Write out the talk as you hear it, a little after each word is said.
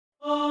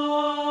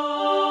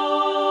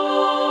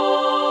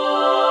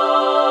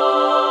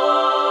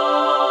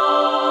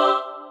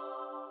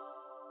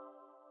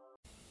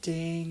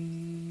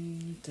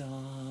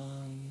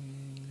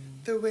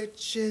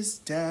witch is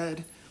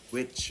dead.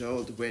 Witch,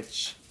 old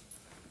witch.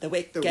 The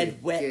Wicked, The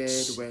wicked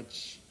Witch.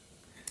 witch.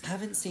 I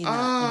haven't seen that in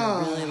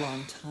a really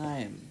long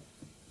time.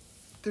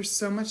 There's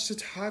so much to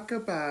talk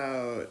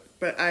about,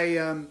 but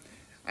I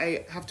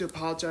have to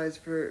apologize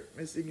for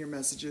missing your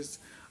messages.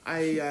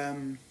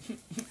 I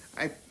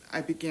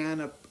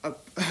began a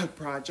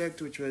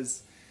project which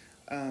was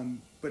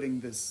putting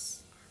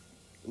this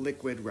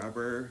liquid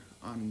rubber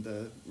on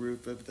the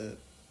roof of the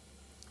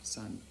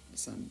sun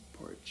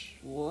porch.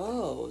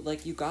 Whoa,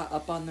 like you got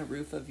up on the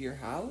roof of your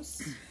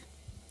house?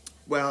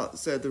 Well,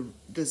 so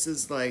this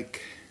is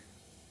like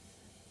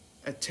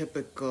a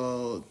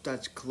typical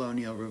Dutch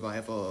colonial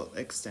revival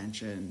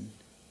extension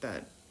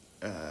that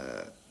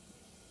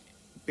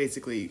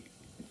basically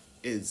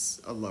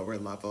is a lower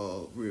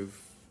level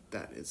roof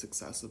that is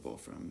accessible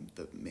from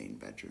the main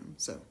bedroom.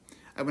 So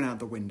I went out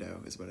the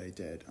window is what I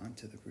did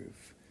onto the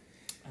roof.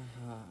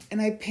 Uh-huh.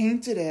 And I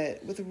painted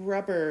it with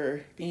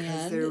rubber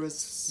because And there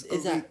was a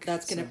Is leak.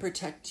 that's going to So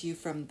protect you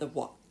from the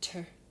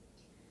water?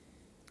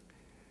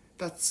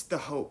 that's the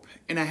hope.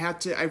 And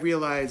I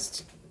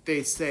realized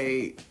they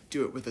say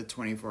do it with a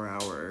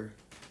 24-hour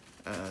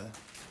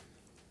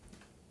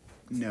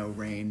no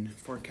rain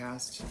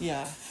forecast.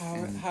 Yeah,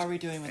 how are we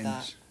doing with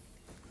that?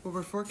 Well,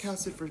 we're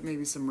forecasted for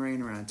maybe some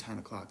rain around 10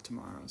 o'clock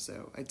tomorrow,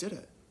 so I did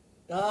it.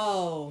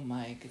 Oh,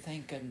 Mike,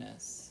 thank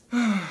goodness.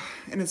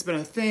 And it's been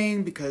a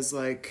thing because,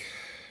 like,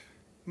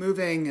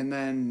 moving and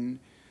then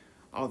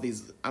all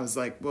these... I was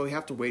like, well, we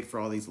have to wait for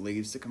all these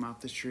leaves to come off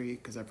the tree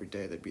because every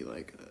day there'd be,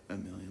 like, a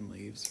million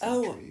leaves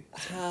from the tree.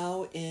 So.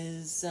 How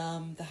is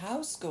the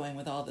house going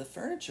with all the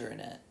furniture in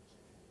it?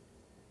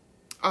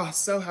 Oh,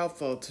 so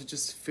helpful to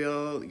just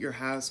fill your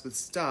house with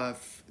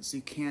stuff so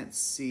you can't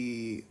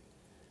see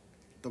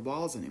the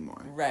walls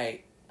anymore.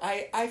 Right.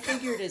 I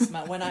figured as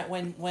much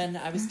when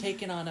I was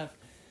taken on a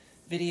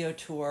video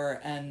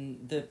tour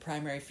and the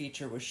primary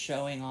feature was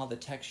showing all the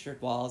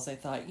textured walls, I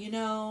thought,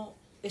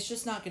 it's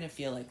just not going to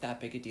feel like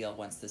that big a deal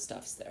once the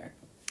stuff's there.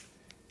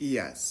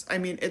 Yes. I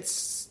mean,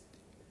 it's...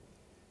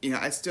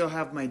 I still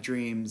have my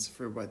dreams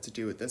for what to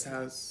do with this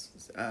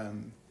house.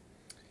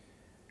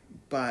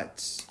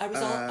 But... I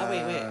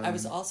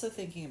was also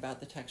thinking about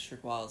the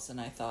textured walls,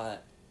 and I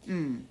thought...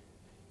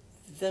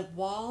 The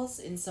walls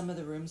in some of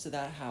the rooms of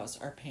that house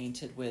are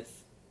painted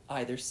with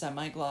either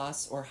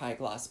semi-gloss or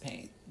high-gloss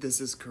paint.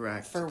 This is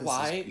correct.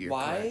 Why?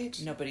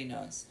 Correct. Nobody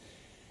knows.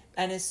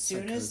 And as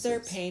soon as they're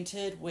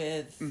painted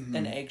with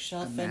an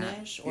eggshell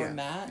finish or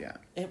matte,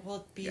 it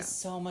will be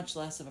so much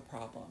less of a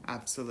problem.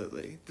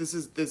 Absolutely. This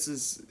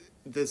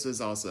is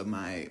also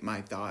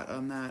my thought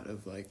on that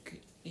of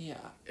like... Yeah.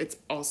 It's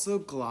also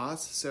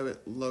gloss, so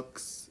it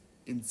looks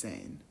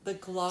insane. The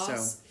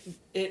gloss,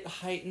 it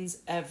heightens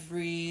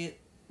every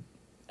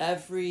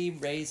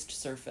raised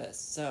surface,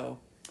 so...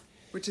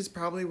 Which is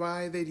probably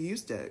why they'd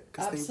used it.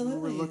 Because they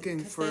were looking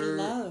for... they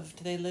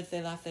loved. They lived,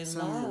 they laughed, they loved.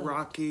 Some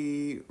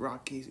rocky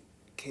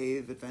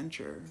cave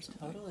adventure or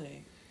something.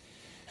 Totally.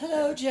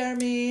 Hello,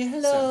 Jeremy.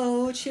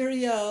 Hello,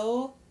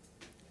 cheerio.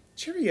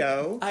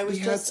 Cheerio. We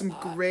had some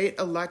great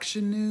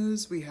election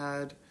news. We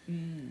had...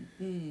 The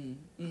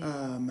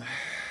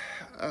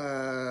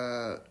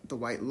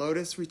White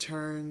Lotus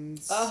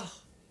returns. Oh,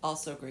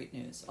 also great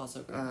news.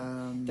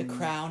 The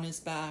Crown is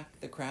back.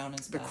 The Crown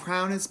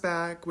is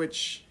back,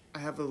 which I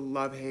have a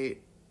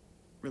love-hate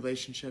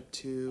relationship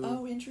to.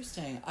 Oh,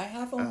 interesting. I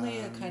have only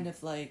a kind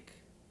of like...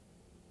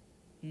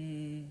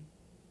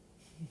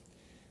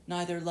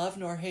 neither love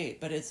nor hate,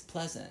 but it's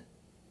pleasant.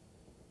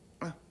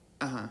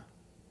 Yeah.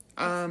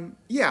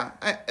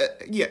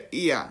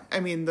 I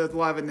mean, the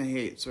love and the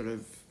hate sort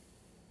of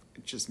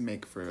just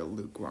make for a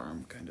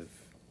lukewarm kind of...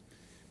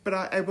 But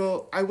I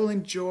will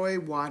enjoy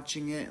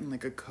watching it in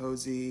like a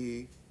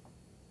cozy,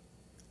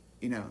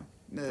 the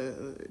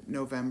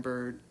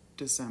November,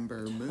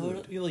 December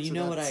mood. Well, you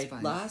know what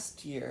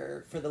last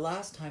year, for the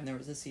last time there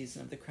was a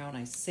season of The Crown,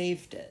 I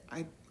saved it.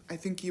 I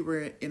think you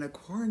were in a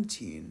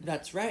quarantine.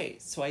 That's right.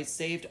 So I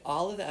saved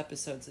all of the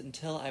episodes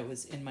until I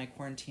was in my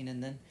quarantine,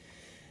 and then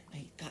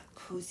I got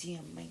cozy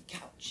on my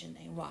couch and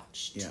I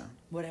watched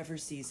whatever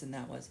season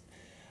that was.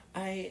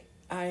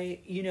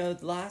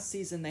 Last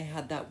season they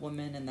had that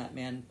woman and that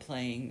man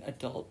playing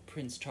adult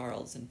Prince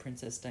Charles and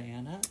Princess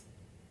Diana.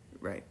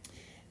 Right.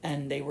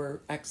 And they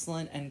were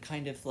excellent and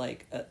kind of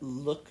like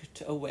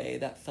looked a way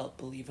that felt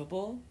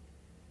believable.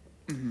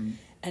 Mm-hmm.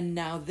 And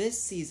now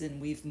this season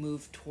we've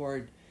moved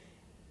toward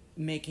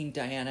making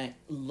Diana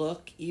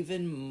look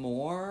even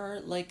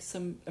more like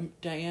some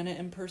Diana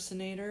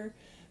impersonator.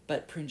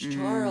 But Prince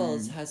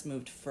Charles has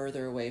moved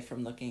further away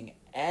from looking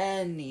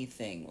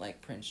anything like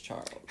Prince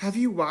Charles. Have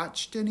you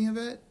watched any of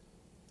it?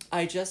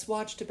 I just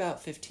watched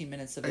about 15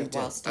 minutes of it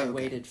whilst I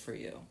waited for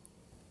you.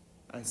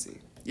 I see.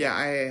 Yeah,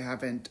 I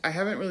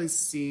haven't really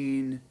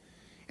seen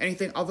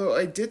anything. Although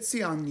I did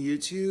see on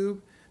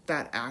YouTube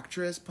that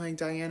actress playing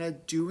Diana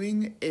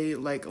doing a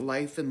like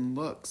life and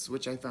looks,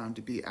 which I found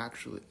to be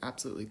actually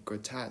absolutely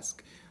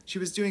grotesque. She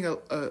was doing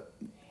a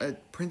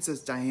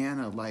Princess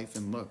Diana life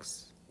and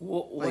looks.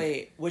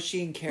 Wait, was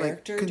she in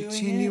character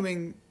doing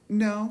it?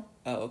 No.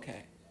 Oh,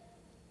 okay.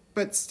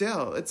 But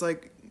still, it's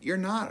like, you're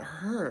not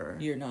her.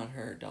 You're not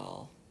her,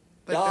 doll.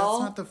 Like, Doll?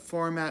 that's not the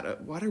format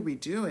of, what are we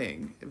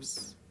doing? It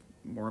was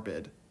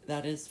morbid.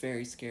 That is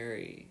very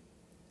scary.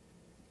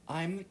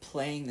 I'm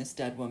playing this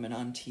dead woman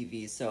on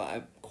TV, so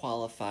I'm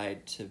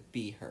qualified to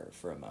be her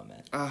for a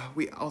moment.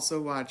 We also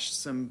watched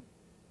some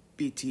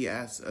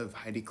BTS of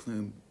Heidi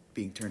Klum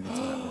being turned into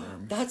that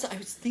worm. I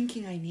was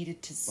thinking I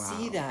needed to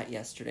see Wow. that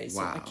yesterday, so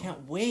I Wow.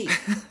 can't wait.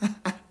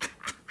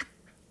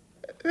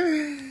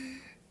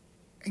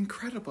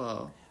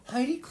 Incredible.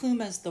 Heidi Klum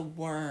as the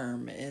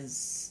worm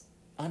is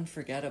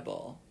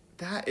unforgettable.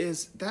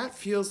 That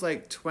feels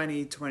like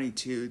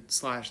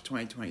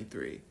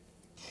 2022/2023.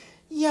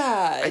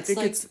 Yeah, I think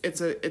it's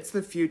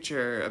the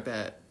future a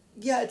bit.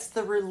 Yeah, it's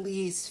the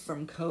release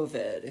from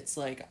COVID. It's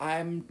like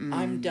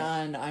I'm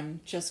done.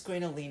 I'm just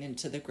going to lean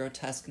into the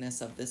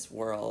grotesqueness of this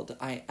world.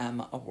 I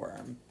am a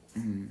worm.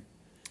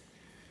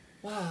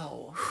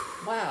 Wow.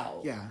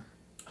 Wow. Yeah.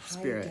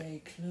 Spirit.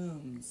 Heidi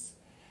Klums.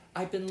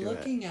 I've been Do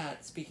looking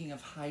at, speaking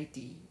of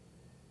Heidi,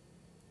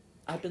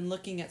 I've been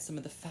looking at some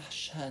of the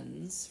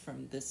fashions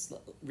from this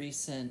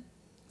recent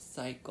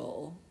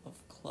cycle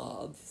of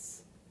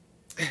clothes.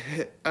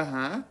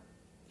 Uh-huh.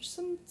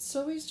 There's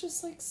always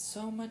just like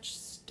so much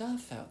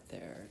stuff out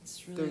there.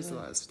 It's really There's a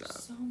like, lot of stuff.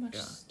 So much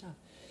Yeah. stuff.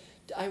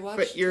 I watched.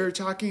 But you're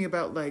talking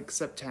about like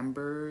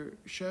September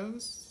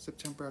shows?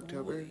 September,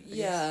 October? I guess?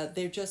 Yeah,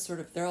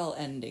 they're all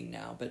ending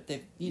now, but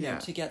they, Yeah.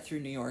 to get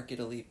through New York,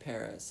 Italy,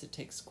 Paris, it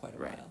takes quite a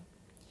Right. while.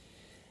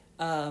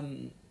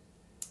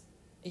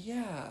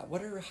 Yeah.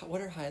 What are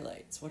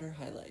highlights? What are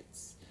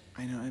highlights?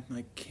 I know, I'm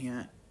like,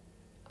 can't.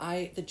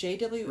 The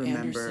J.W. Remember.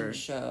 Anderson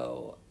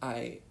show,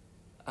 I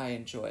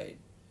enjoyed.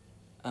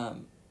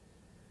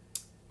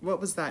 What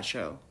was that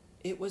show?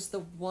 It was the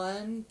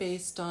one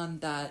based on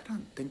that, I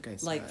don't think I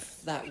saw like, it.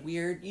 that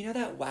weird,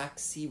 that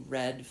waxy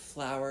red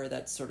flower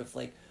that's sort of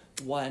like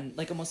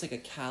like almost like a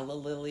calla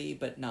lily,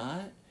 but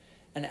not.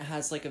 And it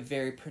has like a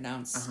very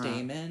pronounced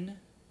stamen.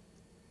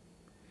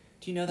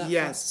 Do you know that?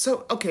 Yes.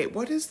 So, okay,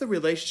 what is the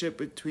relationship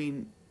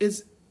between,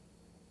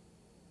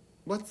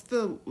 what's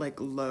the, like,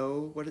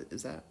 low, what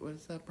is that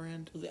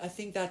brand? I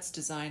think that's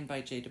designed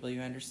by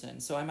J.W. Anderson,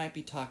 so I might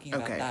be talking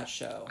about Okay. that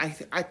show.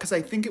 Because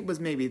I think it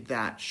was maybe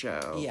that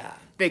show. Yeah.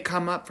 They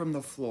come up from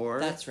the floor.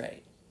 That's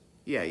right.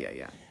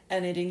 Yeah.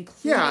 And it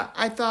includes... Yeah,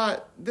 I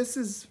thought, this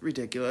is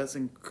ridiculous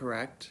and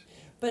correct.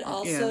 But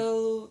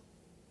also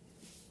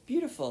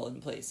beautiful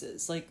in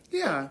places. Like,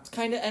 Yeah. it's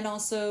kind of... And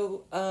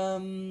also,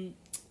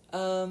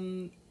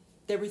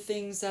 there were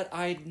things that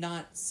I'd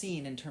not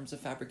seen in terms of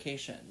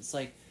fabrications.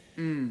 Like,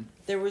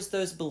 there was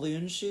those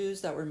balloon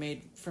shoes that were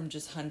made from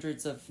just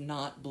hundreds of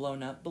not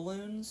blown up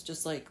balloons,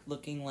 just like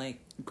looking like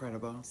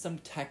Incredible. some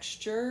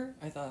texture.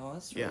 I thought, oh,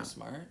 that's really Yeah.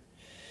 smart.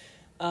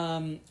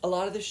 A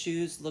lot of the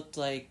shoes looked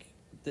like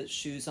the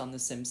shoes on The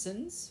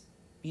Simpsons,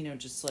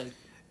 just like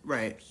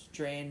Right.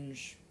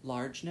 strange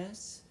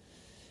largeness.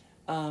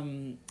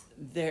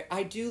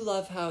 I do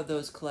love how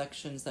those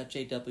collections that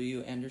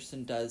J.W.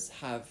 Anderson does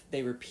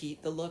they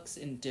repeat the looks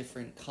in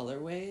different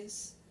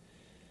colorways.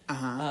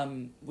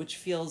 Which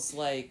feels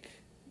like,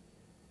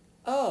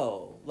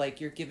 like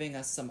you're giving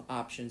us some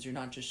options. You're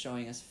not just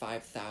showing us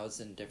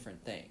 5,000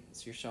 different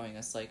things. You're showing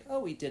us like,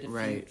 we did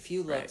a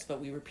few looks, but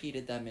we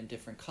repeated them in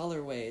different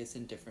colorways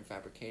and different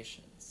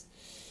fabrications.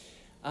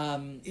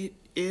 It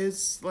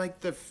is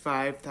like the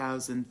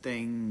 5,000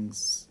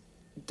 things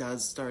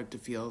does start to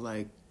feel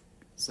like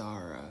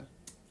Zara.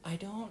 I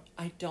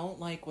don't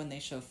like when they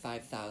show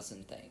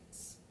 5,000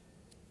 things.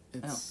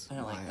 It's I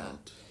don't wild. like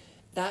that.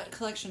 That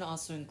collection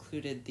also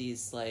included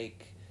these,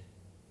 like,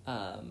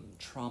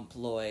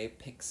 trompe-l'oeil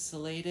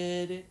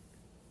pixelated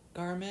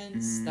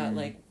garments that,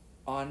 like,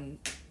 on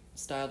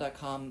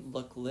Style.com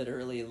look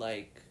literally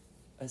like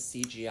a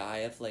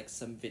CGI of, like,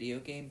 some video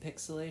game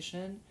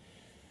pixelation.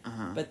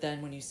 But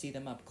then when you see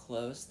them up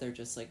close, they're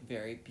just, like,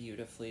 very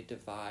beautifully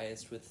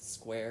devised with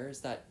squares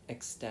that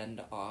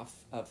extend off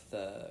of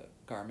the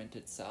garment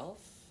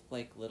itself.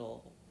 Like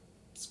little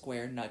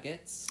square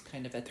nuggets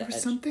kind of at There the was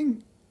edge.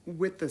 something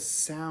with the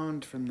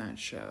sound from that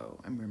show,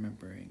 I'm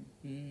remembering.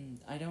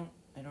 I don't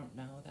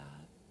know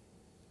that.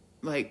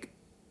 Like,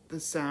 the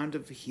sound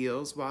of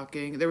heels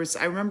walking.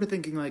 I remember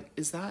thinking, like,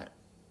 is that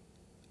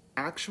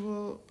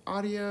actual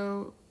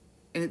audio?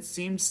 And it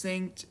seemed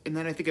synced, and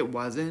then I think it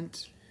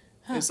wasn't.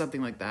 It was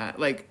something like that.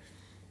 Like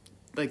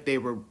they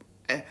were...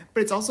 But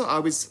it's also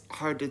always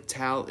hard to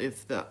tell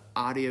if the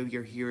audio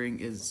you're hearing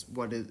is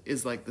what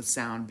is like the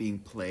sound being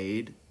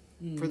played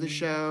for the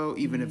show,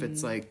 even if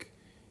it's, like,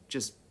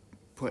 just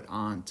put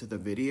on to the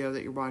video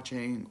that you're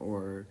watching,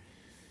 or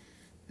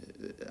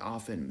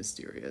often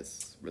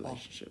mysterious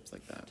relationships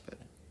like that. But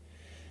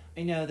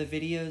I know the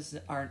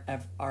videos are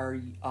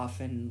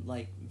often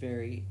like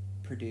very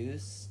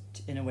produced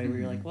in a way where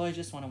you're like, well, I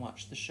just want to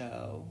watch the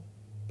show,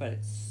 but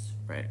it's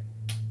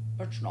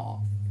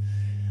not.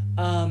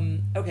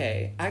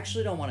 Okay, I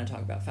actually don't want to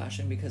talk about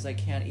fashion because I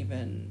can't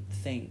even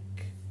think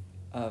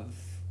of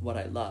what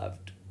I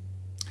loved.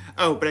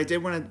 Oh, but I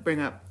did want to bring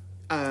up,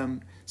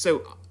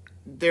 so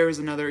there was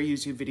another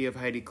YouTube video of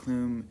Heidi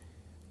Klum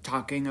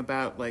talking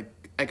about, like,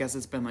 I guess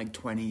it's been like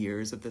 20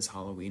 years of this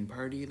Halloween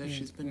party that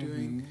she's been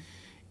doing.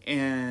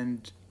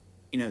 And,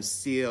 you know,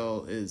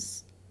 Seal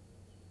is,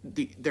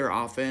 they're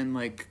often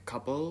like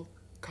couple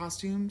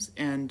costumes.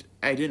 And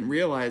I didn't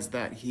realize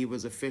that he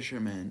was a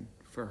fisherman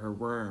for her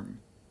worm.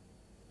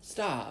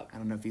 Stop. I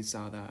don't know if you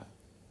saw that.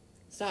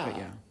 Stop. But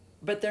yeah.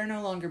 But they're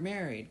no longer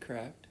married,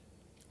 correct?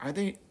 Are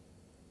they?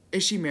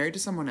 Is she married to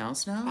someone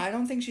else now? I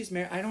don't think she's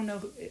married. I don't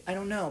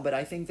know, but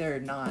I think they're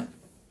not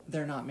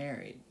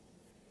married.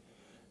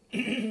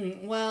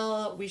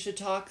 Well, we should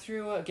talk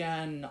through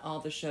again all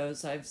the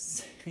shows I've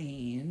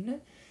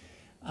seen.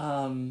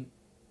 But,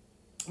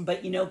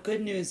 you know,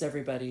 good news,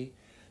 everybody.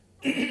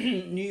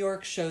 New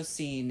York show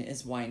scene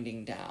is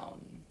winding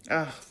down.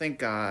 Oh, thank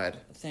God.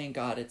 Thank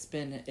God. It's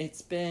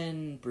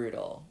been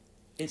brutal.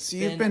 So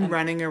you've been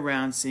running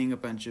around seeing a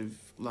bunch of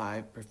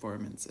live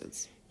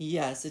performances.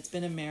 Yes, it's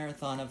been a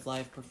marathon of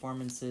live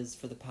performances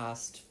for the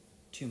past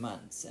 2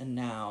 months, and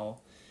now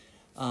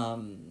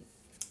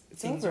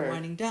things are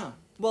winding down.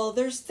 Well,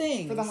 there's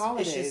things. For the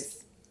holidays. It's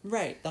just,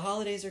 right, the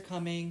holidays are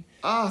coming.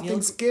 Oh,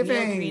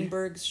 Thanksgiving. Neil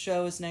Greenberg's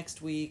show is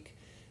next week.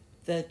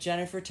 The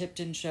Jennifer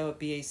Tipton show at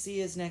BAC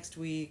is next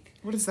week.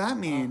 What does that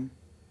mean?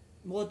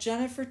 Well,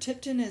 Jennifer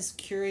Tipton has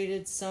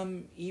curated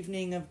some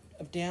evening of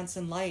dance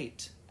and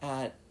light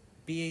at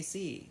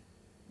BAC.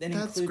 That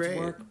That's includes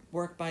great.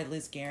 work by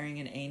Liz Gehring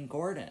and Aine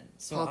Gordon.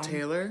 So Paul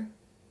Taylor?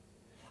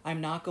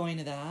 I'm not going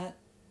to that.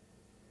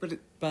 But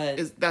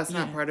that's you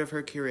not know, part of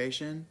her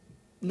curation?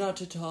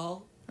 Not at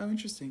all. Oh,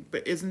 interesting.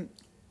 But did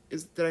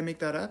I make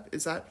that up?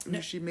 Is that who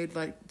she did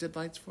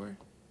lights for?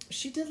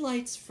 She did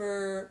lights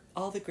for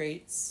all the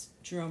greats.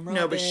 Jerome Robbins.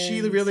 No, but she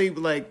really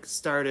like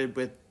started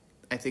with,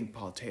 I think,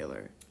 Paul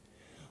Taylor.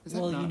 Is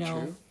that not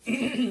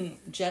true?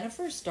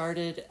 Jennifer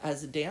started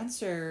as a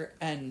dancer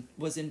and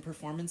was in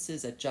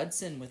performances at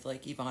Judson with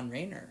like Yvonne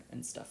Rainer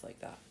and stuff like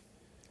that.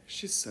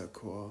 She's so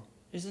cool.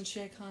 Isn't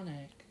she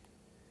iconic?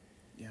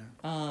 Yeah.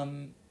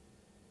 And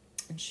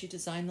she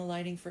designed the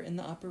lighting for In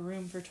the Upper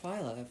Room for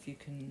Twyla, if you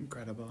can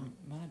Incredible.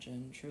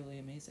 imagine. Truly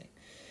amazing.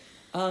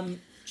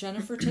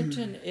 Jennifer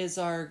Tipton is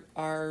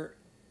our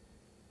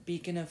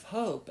beacon of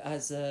hope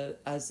as a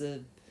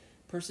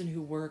person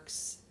who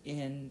works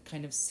in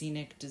kind of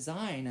scenic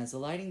design, as a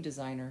lighting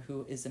designer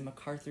who is a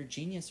MacArthur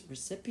Genius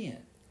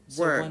recipient.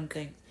 So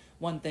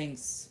one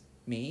thinks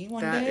me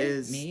one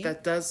day.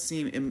 That does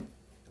seem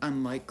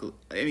unlikely.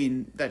 I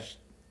mean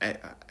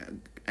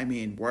I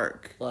mean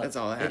work. Look, that's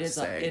all I have to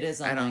say. It is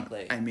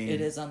unlikely.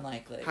 It is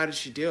unlikely. How did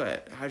she do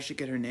it? How did she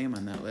get her name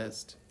on that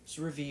list? She's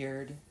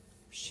revered.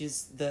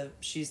 She's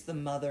the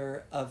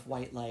mother of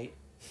white light.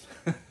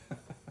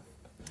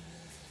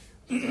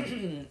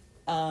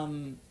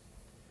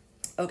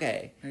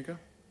 Okay. There you go.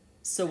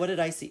 So what did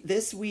I see?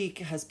 This week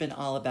has been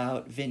all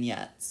about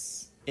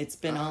vignettes. It's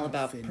been all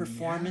about vignettes.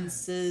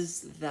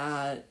 performances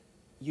that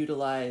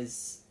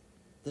utilize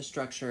the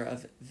structure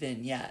of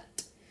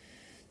vignette.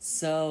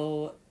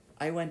 So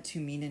I went to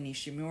Mina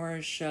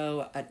Nishimura's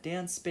show at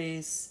Dance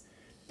Space,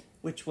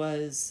 which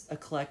was a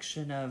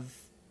collection of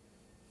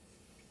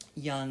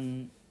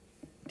young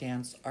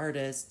dance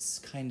artists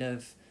kind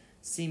of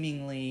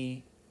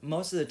seemingly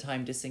most of the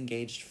time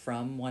disengaged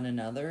from one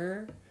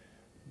another,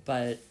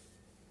 but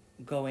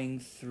going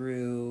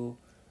through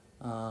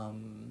a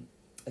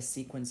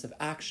sequence of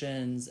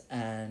actions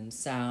and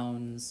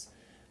sounds,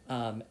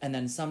 and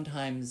then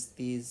sometimes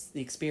the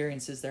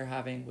experiences they're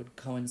having would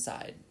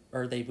coincide,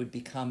 or they would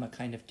become a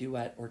kind of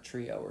duet or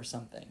trio or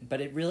something. But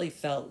it really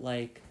felt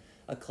like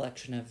a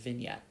collection of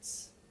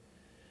vignettes.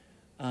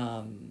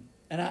 And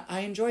I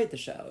enjoyed the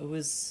show.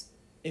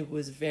 It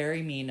was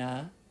very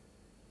Mina.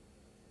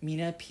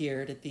 Mina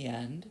appeared at the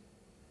end.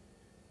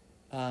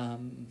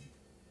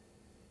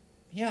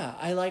 Yeah,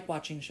 I like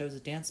watching shows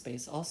at Dance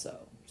Space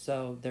also.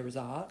 So there was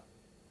that.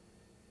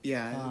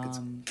 Yeah, I think it's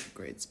a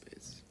great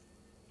space.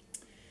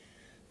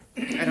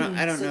 I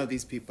don't know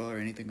these people or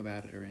anything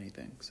about it or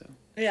anything, so.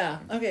 Yeah,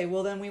 okay,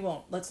 well then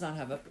let's not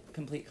have a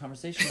complete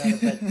conversation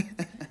about it,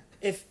 but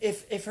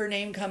if her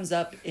name comes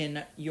up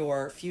in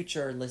your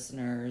future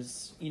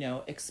listeners,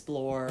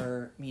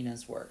 explore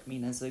Mina's work.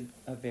 Mina's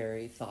a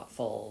very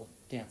thoughtful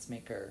dance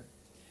maker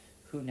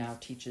who now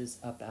teaches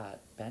up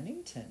at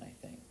Bennington, I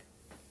think.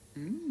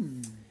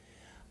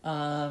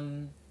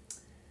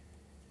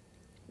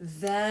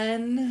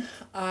 Then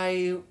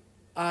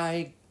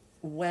I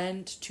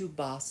went to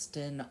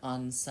Boston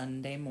on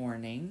Sunday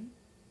morning.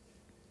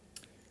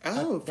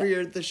 Oh,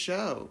 the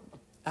show.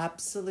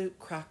 Absolute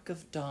crack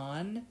of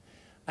dawn.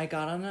 I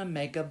got on a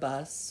mega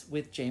bus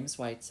with James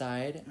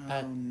Whiteside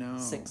at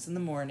 6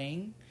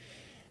 a.m,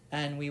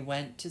 and we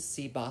went to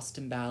see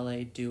Boston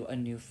Ballet do a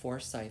new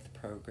Forsyth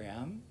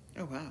program.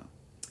 Oh, wow.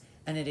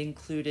 And it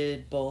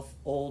included both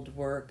old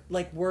work,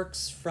 like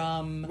works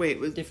from... Wait,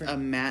 was different... a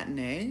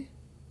matinee?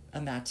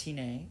 A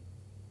matinee.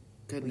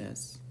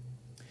 Goodness.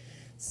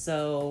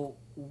 So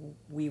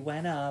we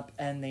went up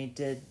and they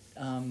did...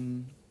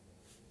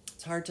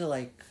 it's hard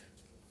to,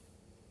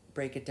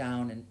 break it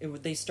down. And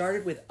they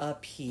started with a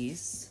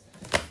piece,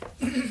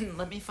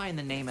 Let me find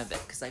the name of it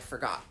because I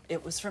forgot.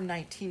 It was from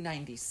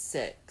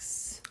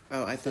 1996.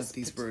 Oh, I thought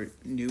these were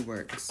new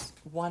works.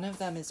 One of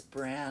them is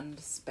brand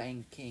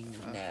spanking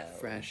new.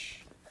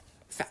 Fresh.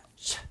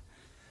 Fetch.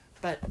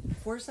 But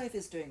Forsyth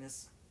is doing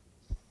this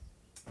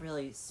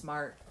really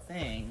smart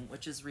thing,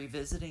 which is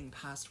revisiting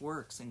past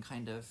works and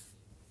kind of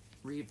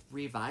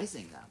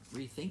revising them,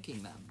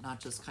 rethinking them, not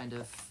just kind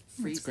of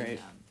freezing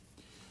them.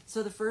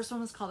 So the first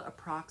one was called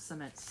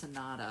Approximate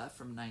Sonata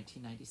from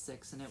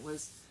 1996, and it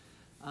was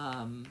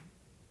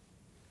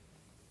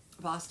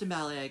Boston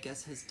Ballet, I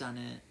guess, has done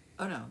it.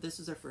 Oh no, this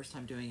was their first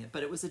time doing it,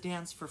 but it was a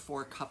dance for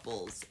 4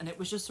 couples, and it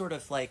was just sort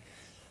of like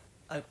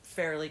a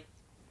fairly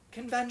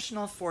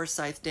conventional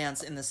Forsyth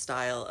dance in the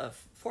style of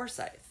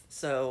Forsyth.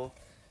 So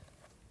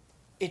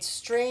it's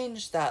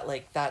strange that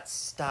like that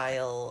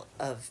style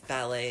of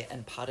ballet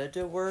and pas de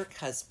deux work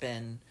has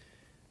been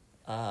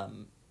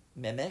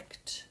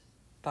mimicked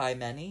by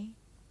many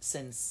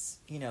since,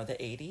 you know, the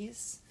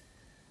 80s.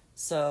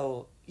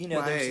 So, you know,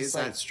 why there's is this,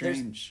 that like,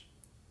 strange?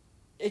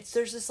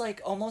 There's this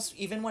like almost,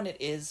 even when it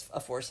is a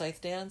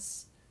Forsyth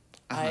dance,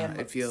 I am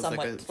it feels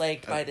somewhat like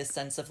plagued by this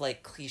sense of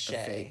like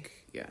cliche. Fake.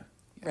 Yeah.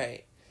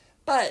 Right.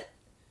 But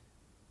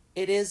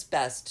it is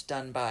best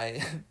done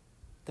by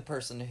the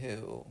person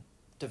who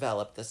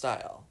developed the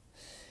style.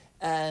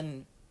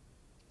 And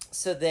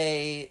so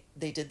they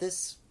did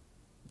this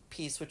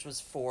piece, which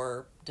was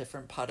 4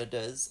 different pas de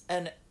deux,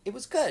 and it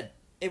was good.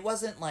 It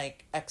wasn't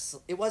like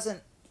it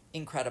wasn't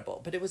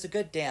incredible, but it was a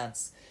good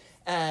dance,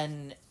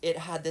 and it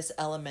had this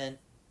element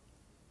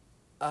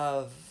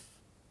of,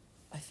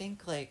 I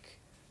think, like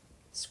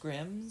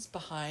scrims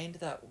behind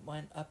that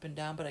went up and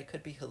down, but I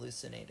could be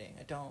hallucinating.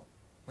 I don't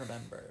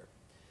remember.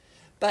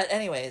 But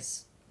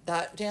anyways,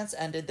 that dance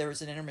ended, there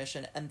was an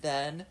intermission, and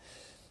then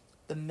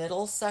the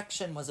middle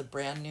section was a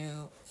brand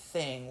new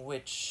thing,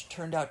 which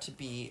turned out to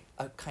be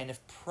a kind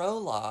of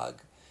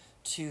prologue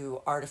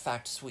to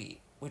Artifact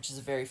Suite, which is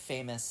a very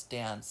famous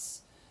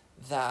dance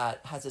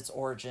that has its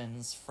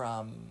origins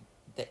from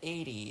the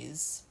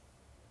 80s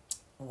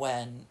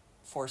when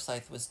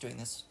Forsyth was doing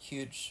this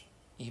huge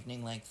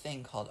evening-length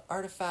thing called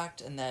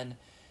Artifact, and then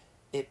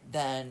in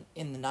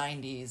the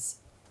 90s,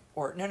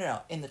 or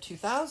no, in the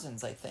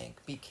 2000s, I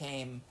think,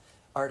 became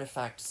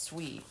Artifact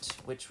Suite,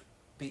 which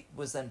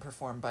was then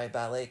performed by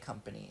ballet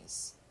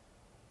companies.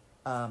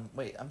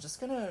 Wait, I'm just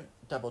gonna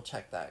double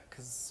check that,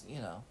 because, you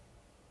know.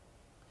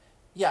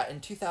 Yeah, in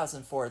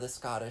 2004, the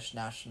Scottish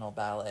National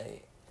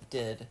Ballet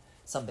did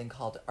something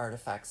called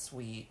Artifact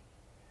Suite,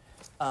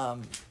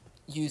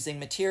 using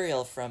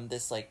material from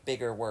this, like,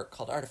 bigger work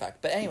called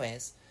Artifact. But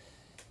anyways,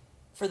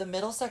 for the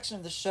middle section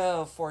of the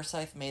show,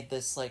 Forsyth made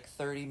this, like,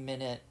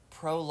 30-minute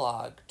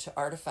prologue to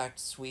Artifact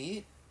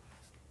Suite,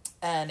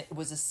 and it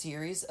was a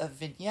series of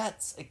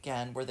vignettes,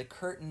 again, where the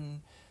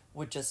curtain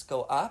would just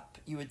go up.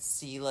 You would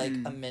see, like,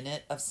 a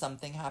minute of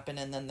something happen,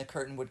 and then the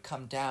curtain would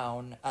come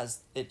down as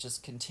it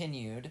just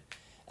continued.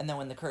 And then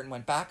when the curtain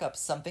went back up,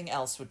 something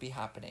else would be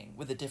happening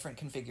with a different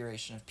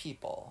configuration of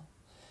people.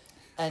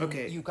 And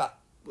okay. you got...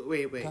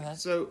 Wait.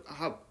 So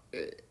how...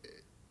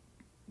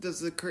 does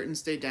the curtain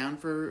stay down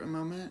for a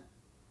moment?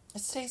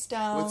 It stays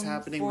down. What's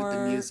happening with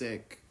the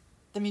music?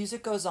 The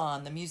music goes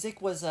on. The music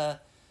was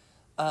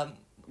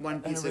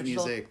one piece of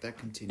music that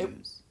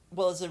continues.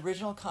 It's an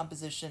original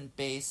composition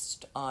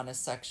based on a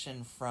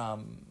section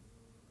from,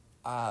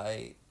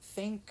 I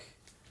think,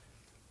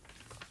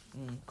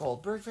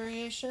 Goldberg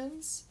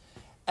Variations,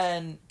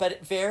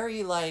 but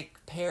very, like,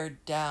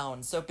 pared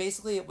down. So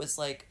basically it was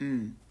like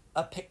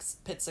a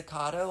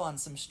pizzicato on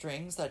some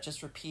strings that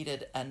just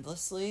repeated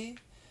endlessly,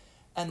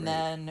 and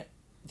then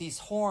these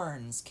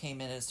horns came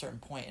in at a certain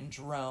point and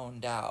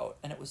droned out,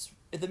 and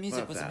the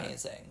music was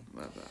amazing.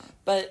 Love that.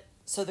 But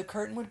so the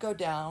curtain would go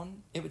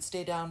down, it would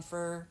stay down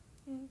for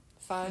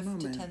 5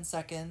 to 10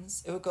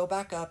 seconds, it would go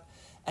back up,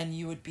 and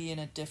you would be in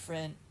a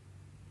different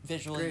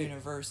visual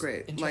universe.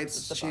 Great.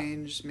 Lights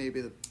changed,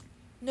 maybe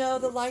No,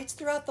 the lights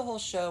throughout the whole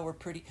show were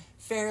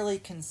fairly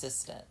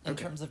consistent in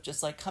terms of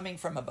just, like, coming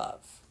from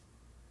above.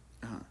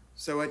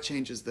 So what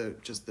changes the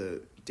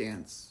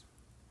dance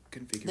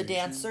configuration? The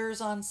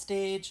dancers on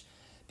stage,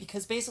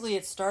 because basically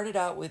it started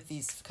out with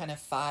these kind of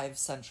 5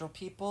 central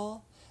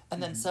people,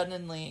 and then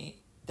suddenly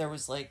there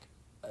was, like,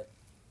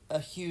 a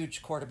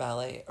huge corps de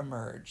ballet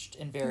emerged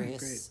in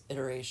various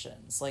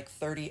iterations, like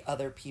 30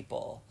 other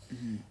people.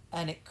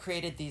 And it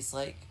created these,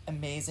 like,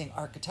 amazing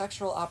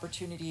architectural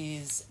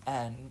opportunities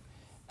and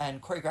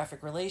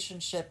choreographic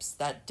relationships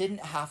that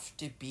didn't have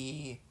to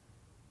be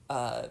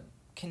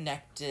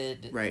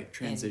connected.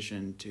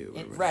 Transition to.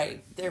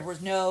 There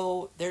was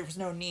no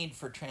need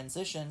for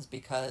transitions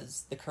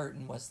because the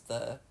curtain was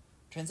the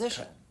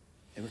transition.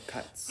 They were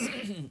cuts.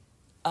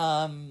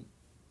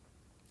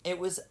 It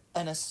was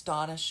an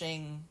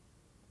astonishing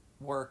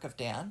work of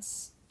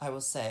dance, I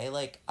will say.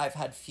 Like, I've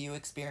had few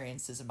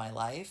experiences in my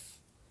life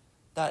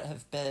that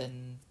have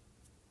been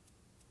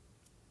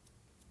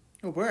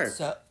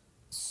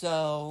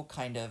so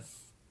kind of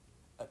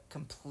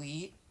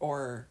complete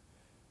or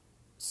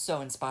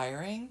so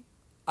inspiring.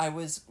 I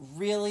was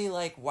really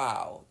like,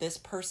 wow, this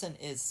person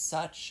is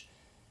such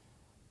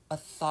a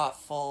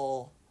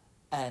thoughtful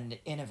and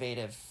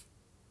innovative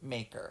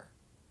maker.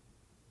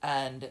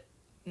 And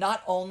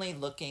not only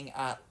looking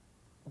at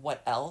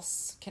what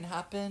else can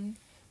happen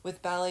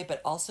with ballet,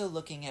 but also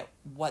looking at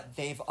what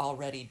they've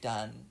already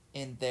done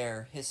in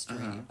their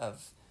history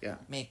of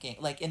making,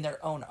 like in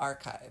their own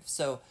archive.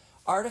 So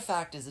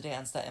Artifact is a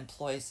dance that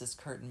employs this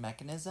curtain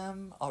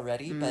mechanism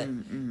already, but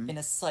in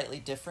a slightly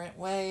different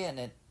way,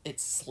 and it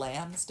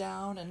slams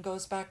down and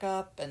goes back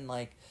up, and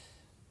like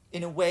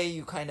in a way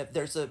you kind of,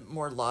 there's a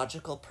more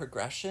logical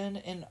progression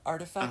in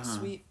Artifact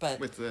Suite, but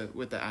with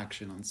the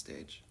action on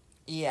stage.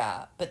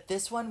 Yeah, but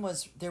this one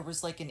was, there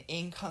was like an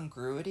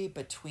incongruity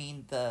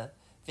between the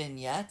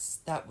vignettes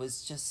that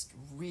was just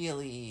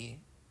really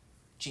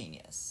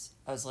genius.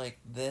 I was like,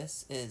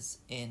 this is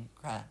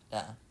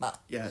incredible.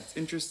 Yeah, it's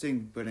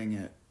interesting putting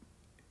it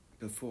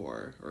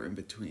before or in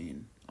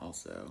between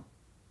also.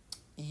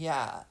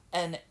 Yeah,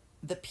 and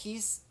the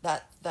piece,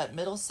 that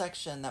middle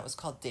section that was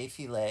called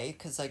Défilé,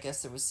 because I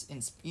guess there was,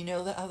 you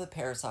know how the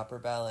Paris Opera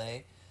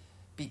Ballet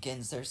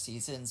begins their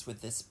seasons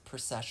with this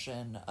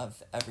procession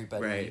of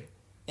everybody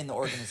in the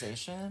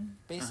organization,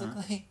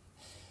 basically.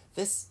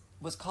 This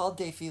was called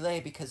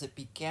Défilé because it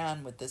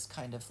began with this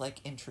kind of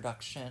like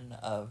introduction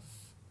of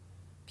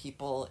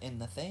people in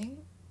the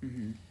thing.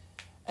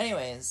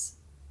 Anyways,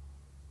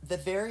 the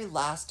very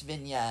last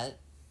vignette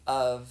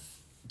of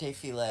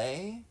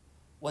Défilé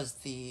was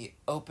the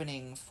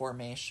opening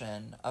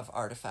formation of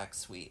Artifact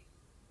Suite,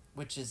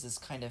 which is this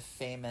kind of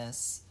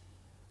famous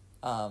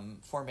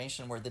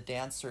formation where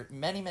the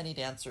many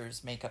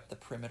dancers make up the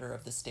perimeter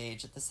of the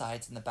stage at the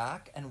sides and the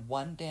back, and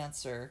one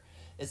dancer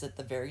is at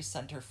the very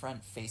center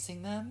front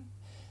facing them,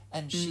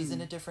 and she's in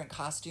a different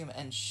costume,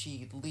 and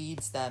she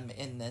leads them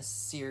in this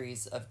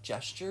series of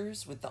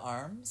gestures with the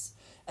arms,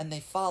 and they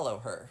follow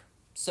her.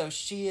 So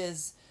she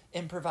is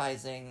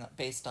improvising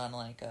based on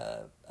like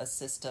a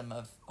system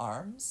of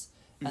arms,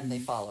 and they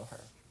follow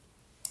her.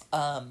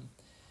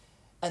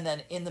 And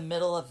then in the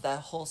middle of that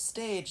whole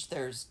stage,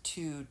 there's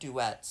two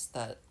duets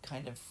that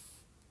kind of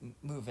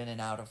move in and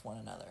out of one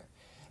another.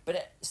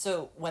 But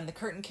so when the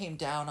curtain came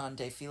down on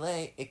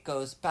Défilé, it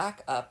goes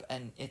back up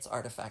and it's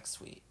Artifact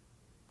Suite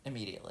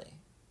immediately.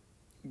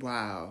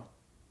 Wow.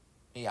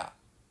 Yeah.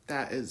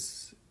 That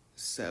is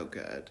so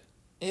good.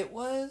 It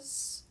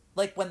was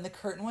like when the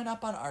curtain went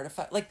up on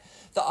Artifact, like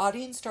the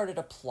audience started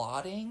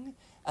applauding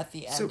at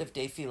the end of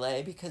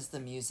Défilé because the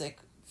music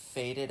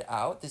faded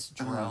out, this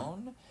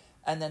drone.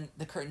 And then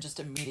the curtain just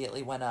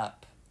immediately went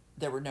up.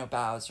 There were no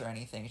bows or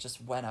anything. It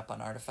just went up on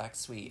Artifact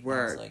Suite. Work.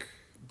 And I was like,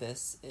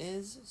 this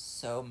is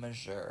so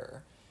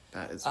mature.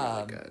 That is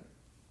really good.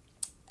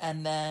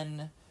 And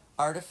then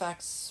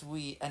Artifact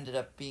Suite ended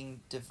up being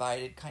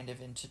divided kind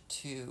of into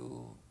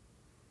two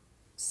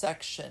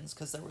sections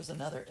because there was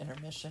another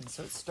intermission.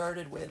 So it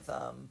started with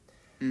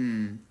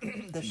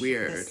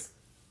weird.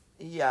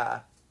 Yeah.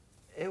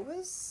 It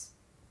was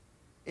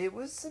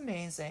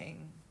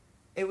amazing.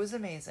 It was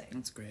amazing.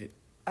 That's great.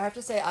 I have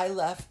to say, I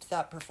left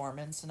that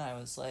performance and I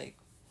was like,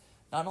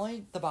 not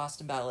only the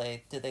Boston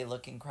Ballet did they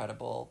look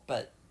incredible,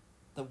 but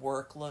the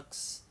work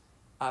looks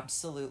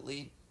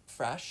absolutely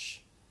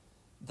fresh.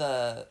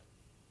 I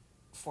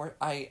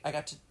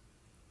got to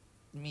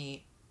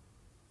meet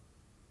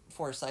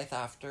Forsyth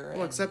after.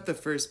 Well, except the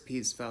first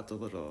piece felt a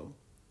little...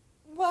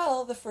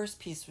 Well, the first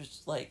piece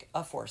was like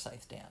a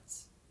Forsyth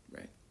dance.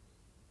 Right.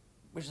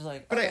 Which is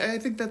like... But okay. I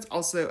think that's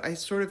also... I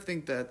sort of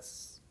think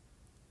that's...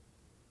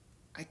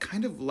 I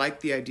kind of like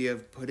the idea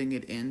of putting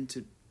it in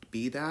to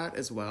be that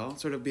as well.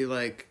 Sort of be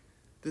like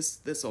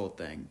this old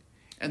thing.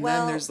 And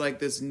then there's like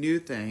this new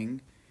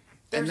thing.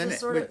 And then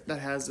that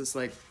has this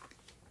like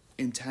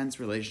intense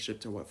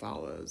relationship to what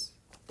follows.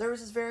 There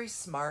was this very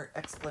smart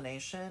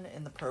explanation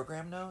in the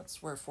program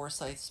notes where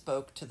Forsyth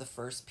spoke to the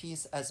first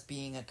piece as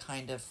being a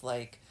kind of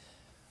like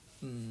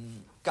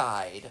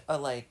guide.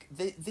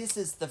 This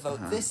is the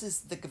this is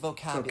the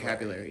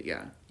vocabulary.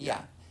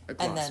 Yeah. A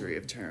glossary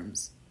of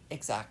terms.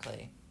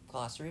 Exactly.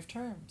 Glossary of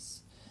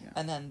terms. Yeah.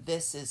 And then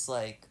this is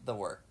like the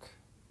work.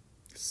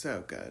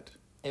 So good.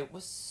 It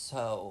was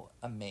so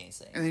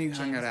amazing. And then you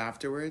hung out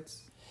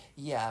afterwards?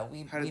 Yeah,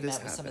 we met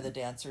with some of the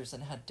dancers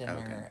and had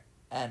dinner.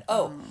 And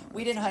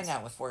we didn't hang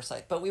out with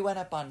Forsyth, but we went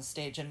up on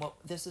stage, and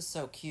this is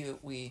so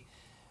cute. We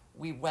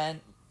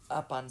went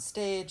up on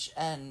stage,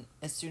 and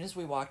as soon as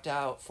we walked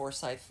out,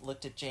 Forsyth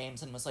looked at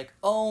James and was like,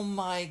 "Oh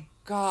my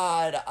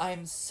God,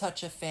 I'm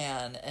such a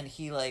fan." And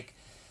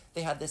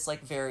they had this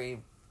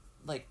very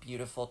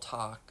beautiful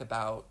talk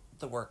about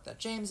the work that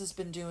James has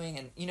been doing,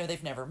 and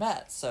they've never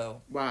met,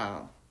 so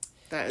wow,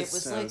 that is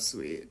so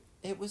sweet.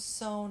 It was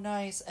so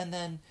nice. And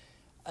then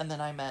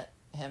I met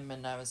him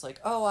and I was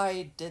like, "Oh,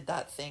 I did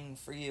that thing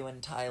for you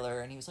and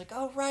Tyler," and he was like,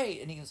 "Oh, right,"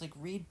 and he was like,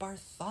 "Read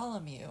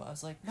Bartholomew." I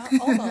was like, "Not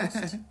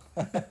almost."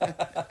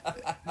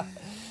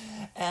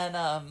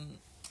 And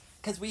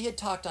because we had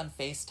talked on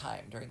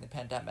FaceTime during the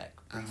pandemic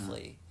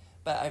briefly,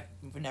 but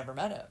I've never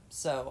met him,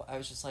 so I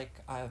was just like,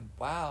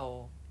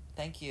 "Wow,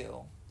 thank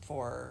you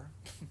for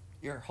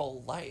your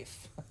whole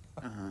life."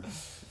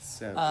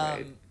 So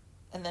great.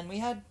 And then we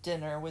had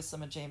dinner with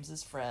some of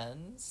James's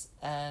friends,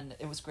 and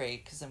it was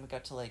great because then we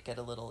got to like get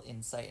a little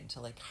insight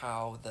into like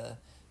how the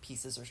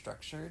pieces are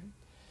structured.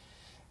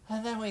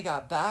 And then we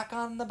got back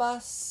on the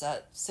bus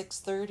at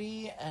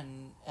 6:30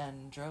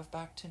 and drove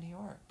back to New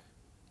York.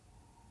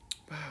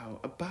 Wow,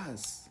 a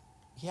bus.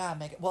 Yeah,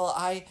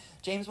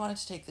 James wanted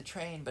to take the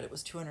train, but it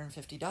was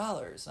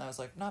 $250, and I was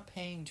like, I'm not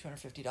paying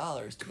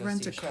 $250 to go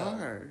Rent see a a show.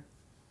 car.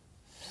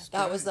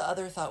 That was the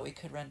other thought. We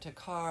could rent a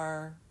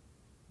car,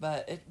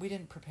 but we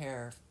didn't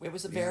prepare. It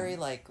was a very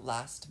like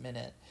last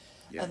minute,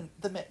 and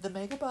the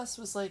mega bus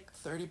was like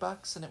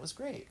 $30, and it was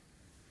great.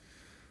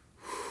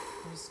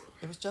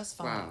 It was just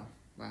fine.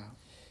 Wow,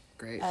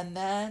 great. And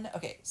then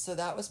so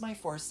that was my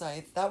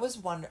Forsyth. That was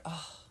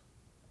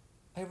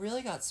I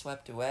really got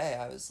swept away.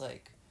 I was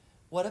like,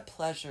 what a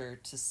pleasure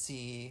to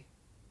see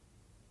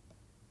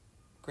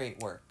great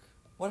work.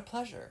 What a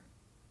pleasure.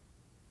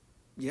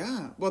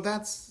 Yeah, well,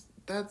 that's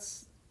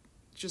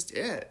just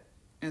it.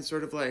 And it's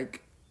sort of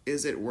like,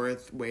 is it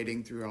worth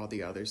waiting through all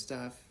the other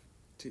stuff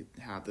to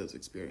have those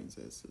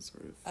experiences? Is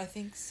sort of. I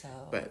think so.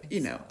 But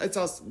it's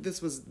also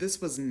this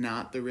was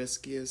not the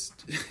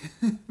riskiest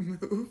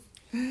move.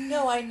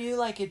 No, I knew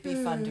like it'd be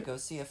fun to go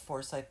see a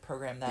Forsyth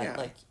program that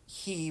like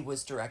he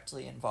was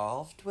directly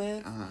involved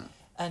with,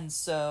 and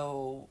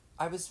so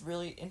I was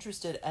really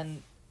interested.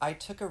 And I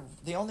took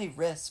the only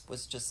risk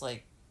was just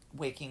like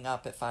waking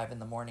up at 5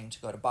 a.m.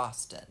 to go to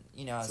Boston.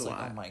 I was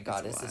like, oh my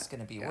God, is this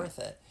going to be worth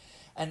it?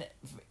 And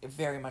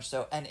very much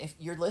so. And if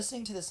you're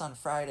listening to this on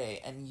Friday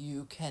and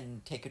you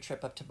can take a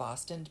trip up to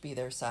Boston to be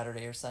there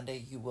Saturday or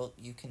Sunday,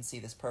 you can see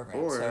this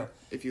program. Or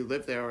if you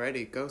live there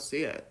already, go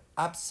see it.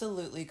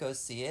 Absolutely go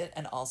see it.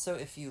 And also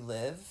if you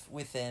live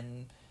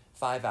within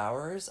 5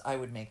 hours, I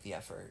would make the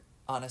effort.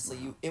 Honestly,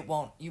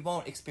 you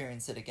won't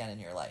experience it again in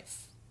your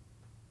life.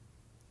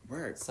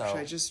 Work. So, should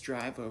I just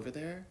drive over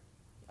there?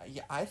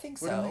 Yeah, I think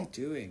so. What am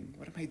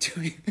I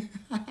doing?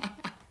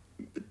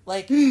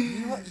 Like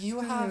you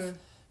have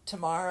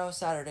tomorrow,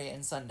 Saturday,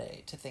 and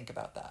Sunday to think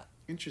about that.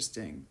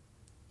 Interesting.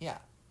 Yeah.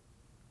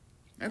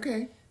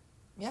 Okay.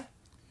 Yeah.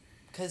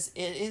 Because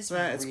it is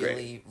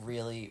really,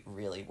 really,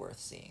 really worth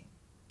seeing.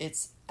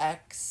 It's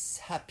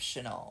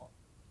exceptional.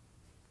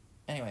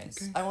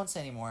 Anyways, I won't say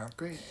any more.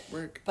 Great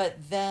work.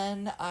 But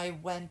then I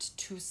went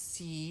to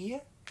see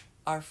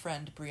our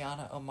friend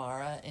Brianna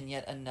O'Mara in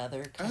yet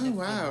another kind of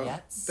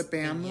vignettes. The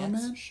BAM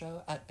moment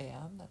show at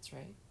BAM. That's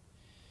right.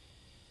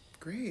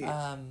 Great.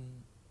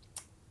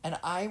 And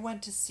I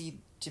went to see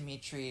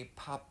Dimitri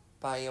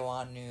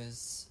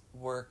Papaioanou's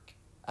work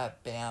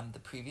at BAM, the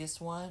previous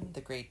one,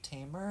 The Great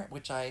Tamer,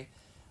 which I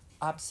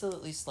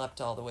absolutely slept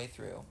all the way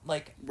through.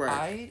 like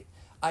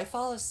I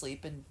fall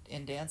asleep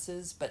in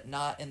dances, but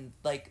not in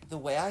like the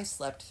way I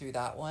slept through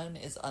that one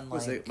is unlike.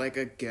 Was it like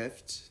a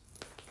gift?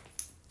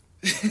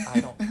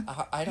 I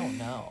don't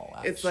know,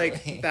 actually. It's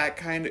like that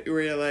kind of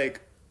where you're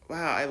like,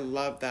 wow, I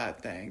love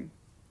that thing.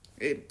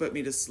 It put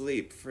me to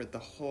sleep for the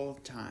whole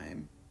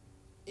time.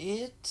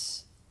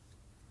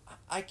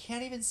 I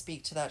can't even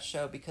speak to that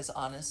show because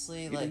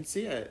honestly, you didn't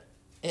see it.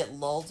 It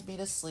lulled me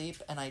to sleep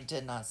and I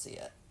did not see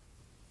it.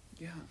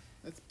 Yeah,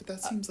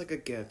 that seems like a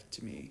gift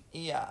to me.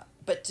 Yeah,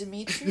 but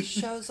Dimitri's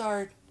shows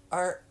I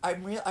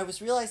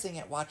was realizing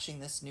it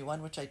watching this new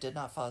one, which I did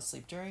not fall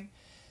asleep during,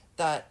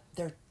 that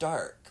they're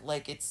dark.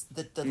 Like it's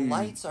the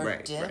lights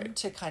are dim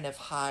to kind of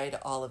hide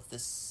all of the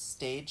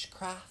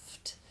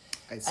stagecraft.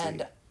 I see.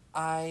 And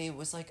I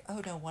was like,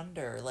 oh, no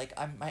wonder. Like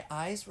my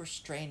eyes were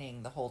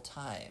straining the whole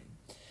time.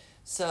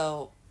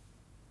 So,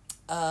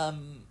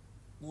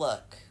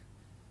 look,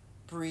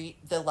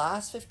 the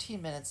last 15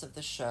 minutes of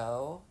the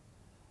show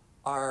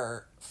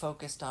are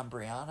focused on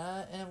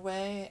Brianna in a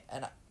way,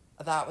 and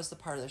that was the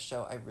part of the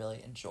show I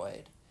really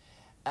enjoyed.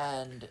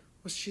 And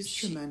well, she's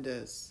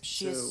tremendous.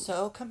 She is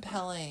so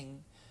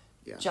compelling,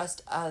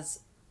 just as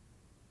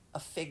a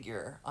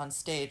figure on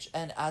stage,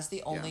 and as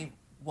the only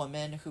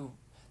woman who.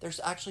 There's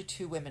actually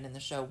 2 women in the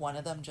show. One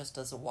of them just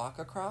does a walk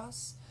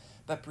across,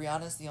 but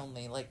Brianna's the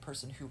only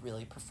person who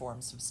really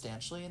performs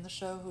substantially in the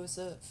show who is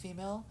a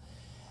female,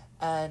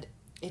 and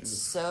it's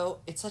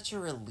such a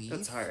relief.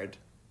 That's hard.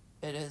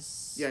 It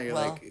is. Yeah, you're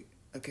like,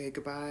 okay,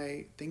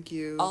 goodbye, thank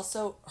you.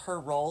 Also, her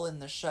role in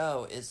the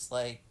show is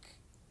like,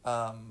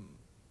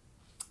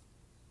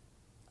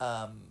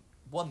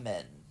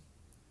 woman.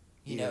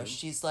 You know,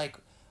 she's like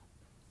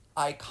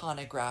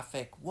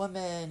iconographic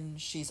woman,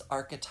 she's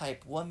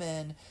archetype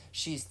woman,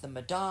 she's the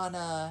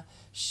Madonna,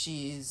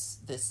 she's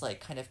this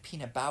like kind of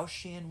Pina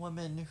Bauschian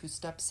woman who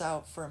steps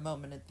out for a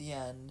moment at the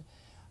end.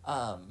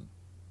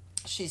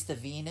 She's the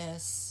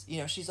Venus,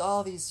 she's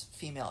all these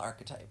female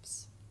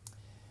archetypes.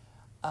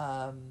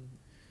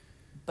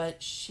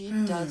 But she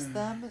does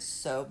them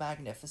so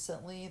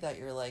magnificently that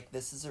you're like,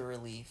 this is a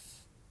relief.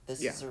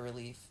 This is a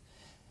relief.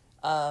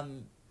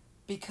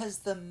 Because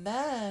the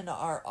men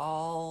are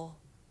all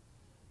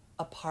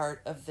a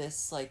part of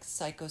this like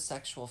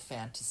psychosexual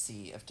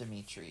fantasy of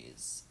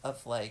Dimitri's,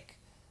 of like,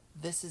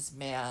 this is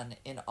man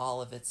in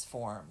all of its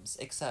forms,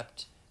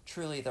 except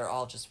truly they're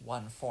all just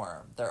one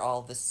form. They're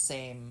all the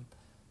same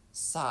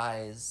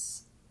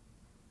size.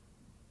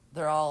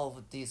 They're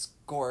all these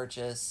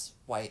gorgeous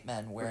white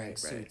men wearing Right.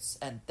 suits,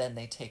 and then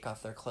they take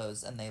off their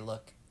clothes and they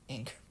look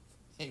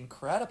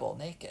incredible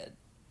naked.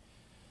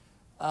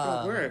 Go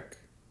Um, work.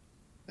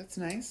 That's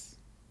nice.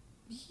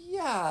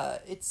 yeah,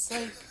 it's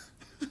like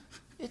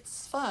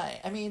it's fine.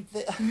 I mean,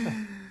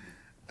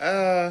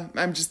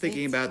 I'm just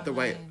thinking It's about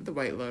fine. the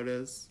White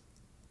Lotus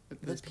at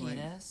the this point.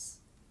 penis.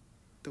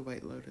 The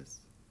White Lotus.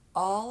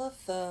 All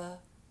of the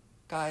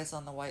guys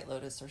on the White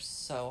Lotus are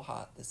so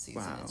hot this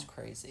season. Wow. It's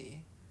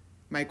crazy.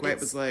 Mike White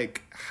It's- was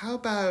like, "How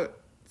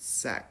about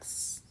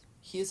sex?"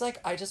 He's like,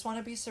 I just want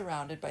to be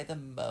surrounded by the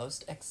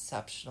most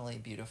exceptionally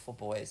beautiful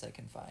boys I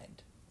can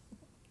find.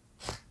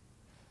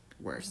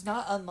 Worse. It's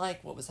not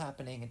unlike what was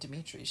happening in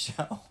Dimitri's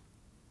show.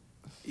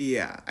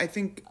 Yeah, I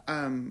think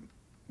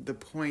the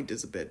point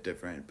is a bit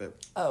different, but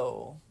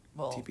Oh,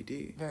 well,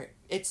 TBD.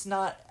 It's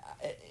not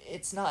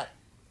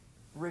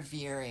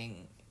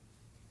revering.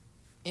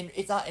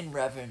 It's not in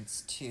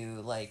reverence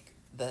to like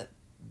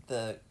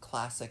the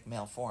classic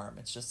male form.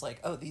 It's just like,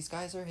 oh, these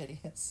guys are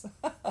hideous.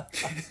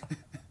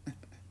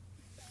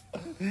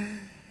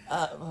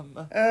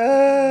 um,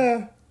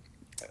 Uh,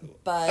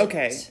 but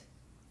Okay.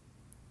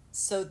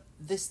 So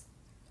this,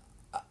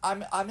 I'm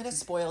gonna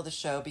spoil the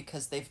show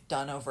because they've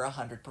done over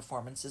 100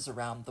 performances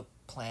around the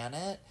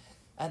planet,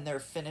 and they're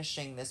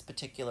finishing this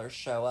particular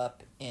show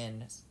up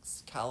in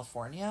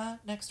California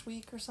next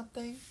week or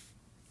something.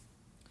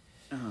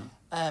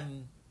 uh-huh.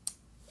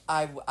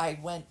 I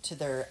went to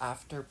their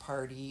after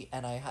party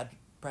and I had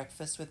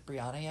breakfast with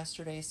Brianna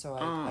yesterday, so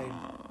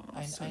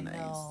I So I nice.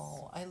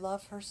 know I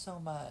love her so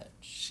much.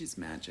 She's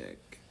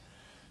magic.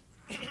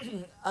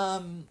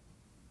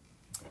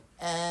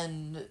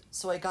 And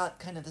so I got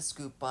kind of the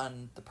scoop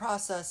on the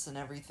process and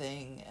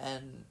everything,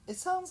 and it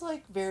sounds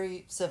like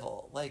very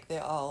civil. Like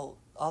all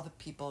the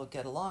people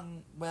get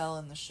along well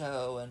in the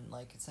show, and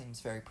like it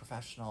seems very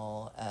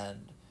professional.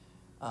 And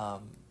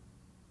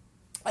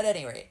at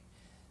any rate,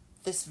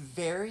 this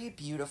very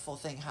beautiful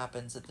thing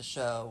happens at the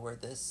show where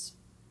this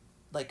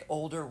like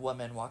older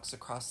woman walks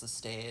across the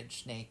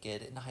stage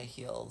naked in high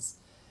heels,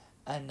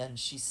 and then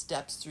she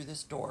steps through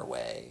this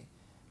doorway,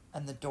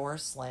 and the door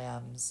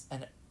slams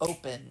and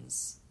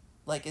opens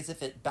like as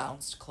if it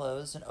bounced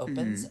closed and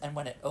opens, and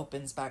when it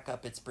opens back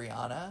up it's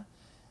Brianna,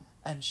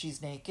 and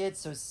she's naked.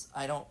 So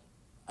I don't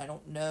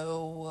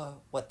know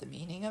what the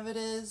meaning of it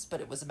is,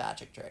 but it was a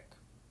magic trick.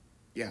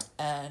 Yeah.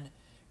 And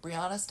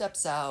Brianna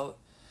steps out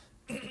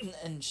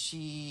and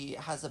she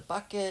has a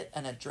bucket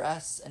and a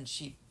dress, and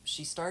she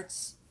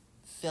starts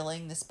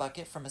filling this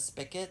bucket from a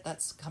spigot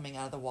that's coming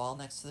out of the wall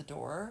next to the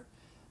door.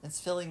 It's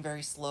filling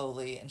very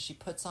slowly, and she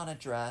puts on a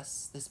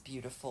dress, this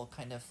beautiful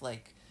kind of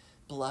like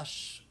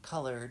blush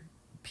colored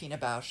Pina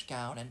Bausch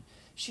gown, and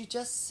she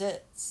just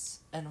sits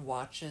and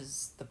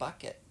watches the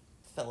bucket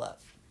fill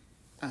up.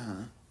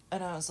 Uh-huh.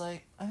 And I was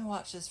like, I can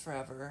watch this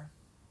forever.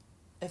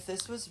 If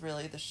this was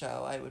really the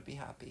show, I would be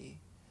happy.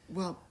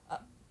 Well,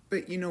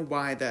 but you know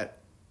why that?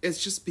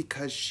 It's just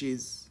because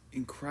she's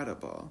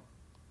incredible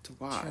to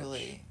watch.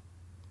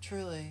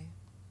 Truly.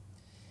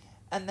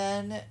 And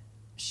then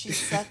she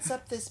sets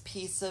up this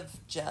piece of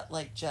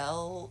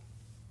gel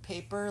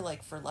paper,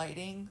 like for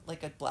lighting,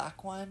 like a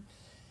black one,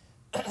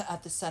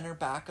 at the center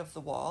back of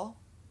the wall.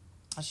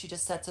 And she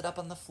just sets it up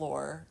on the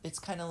floor. It's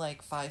kind of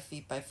like 5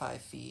 feet by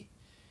 5 feet.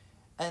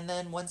 And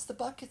then once the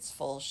bucket's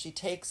full, she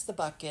takes the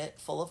bucket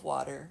full of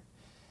water,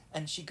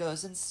 and she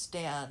goes and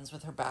stands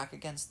with her back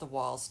against the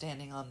wall,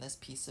 standing on this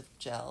piece of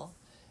gel.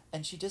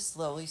 And she just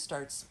slowly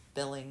starts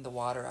spilling the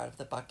water out of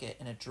the bucket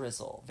in a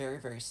drizzle, very,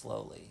 very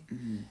slowly.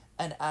 Mm-hmm.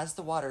 And as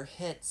the water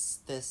hits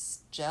this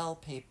gel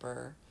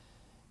paper,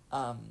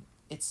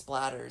 it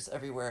splatters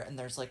everywhere, and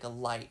there's like a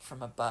light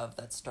from above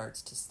that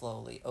starts to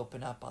slowly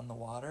open up on the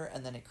water,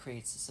 and then it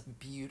creates this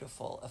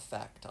beautiful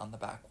effect on the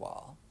back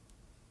wall.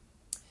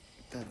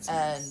 That's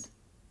And nice.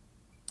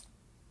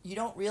 you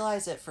don't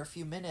realize it for a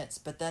few minutes,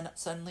 but then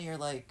suddenly you're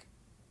like,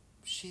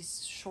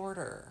 she's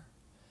shorter.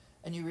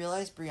 And you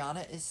realize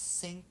Brianna is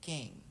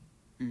sinking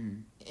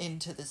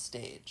into the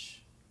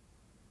stage.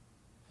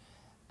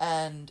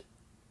 And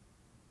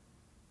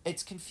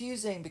it's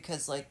confusing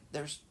because like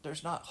there's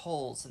not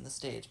holes in the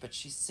stage, but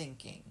she's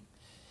sinking.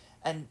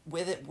 And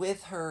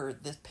with her,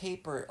 the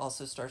paper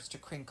also starts to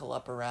crinkle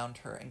up around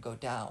her and go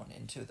down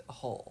into a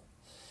hole.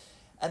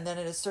 And then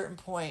at a certain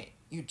point,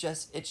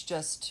 it's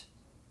just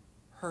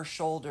her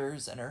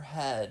shoulders and her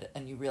head,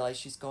 and you realize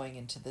she's going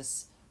into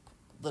this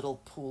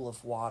little pool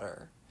of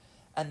water.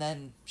 And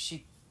then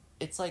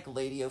it's like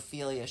Lady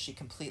Ophelia, she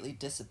completely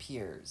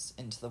disappears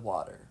into the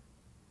water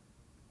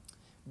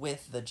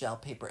with the gel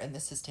paper. And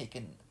this has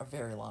taken a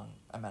very long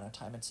amount of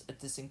time. It's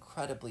this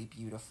incredibly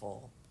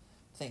beautiful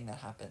thing that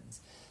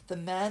happens. The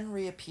men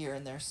reappear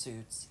in their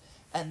suits,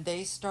 and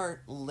they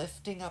start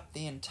lifting up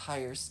the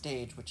entire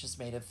stage, which is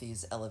made of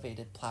these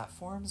elevated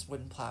platforms,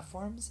 wooden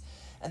platforms,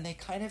 and they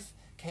kind of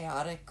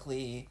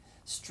chaotically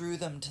strew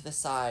them to the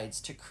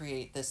sides to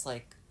create this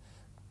like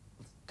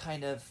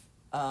kind of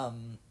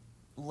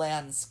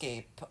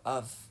landscape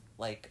of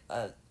like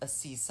a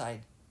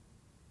seaside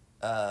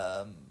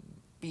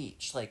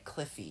beach, like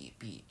cliffy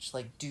beach,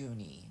 like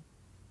duney.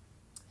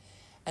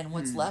 And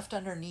what's left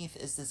underneath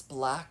is this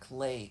black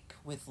lake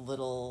with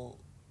little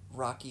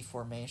rocky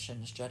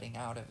formations jutting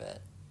out of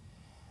it.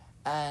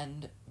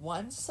 And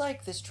once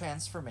like this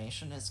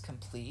transformation is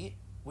complete,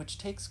 which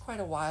takes quite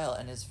a while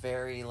and is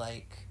very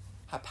like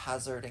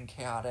haphazard and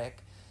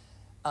chaotic,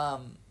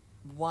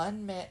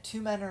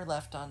 two men are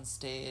left on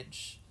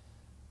stage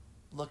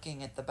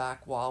looking at the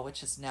back wall,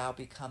 which has now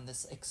become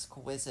this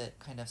exquisite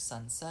kind of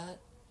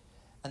sunset.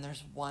 And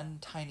there's one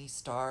tiny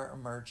star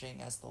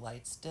emerging as the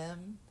lights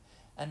dim.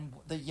 And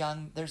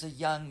there's a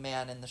young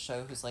man in the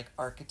show who's like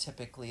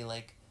archetypically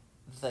like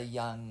the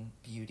young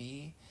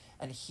beauty.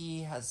 And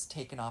he has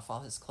taken off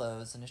all his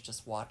clothes and is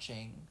just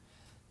watching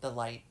the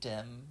light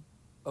dim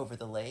over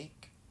the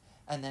lake.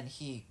 And then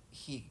he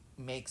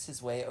makes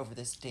his way over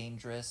this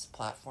dangerous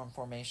platform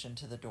formation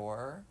to the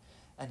door,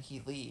 and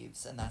he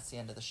leaves, and that's the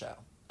end of the show.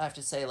 I have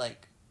to say,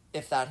 like,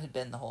 if that had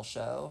been the whole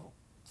show,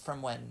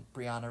 from when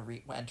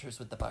Brianna enters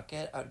with the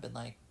bucket, I would have been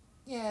like,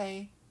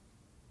 yay.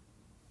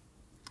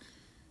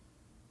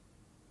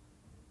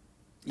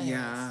 Anyways.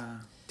 Yeah.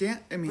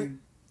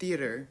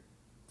 Theater.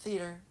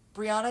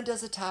 Brianna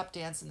does a tap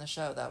dance in the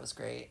show. That was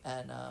great.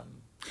 And,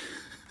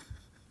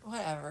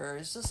 whatever.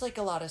 It's just, like,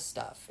 a lot of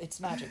stuff. It's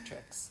magic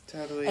tricks.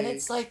 Totally. And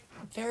it's, like,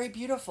 very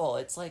beautiful.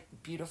 It's, like,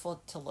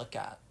 beautiful to look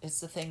at. It's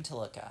the thing to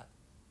look at.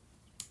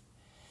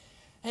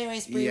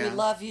 Anyways, Brie, we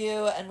love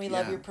you, and we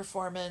love your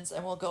performance,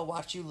 and we'll go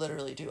watch you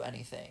literally do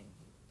anything.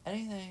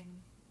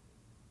 Anything.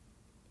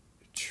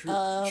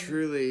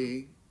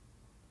 Truly.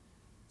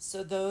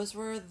 So those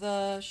were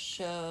the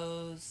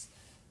shows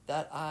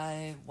that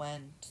I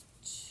went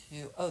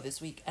to this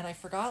week. And I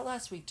forgot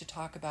last week to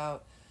talk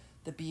about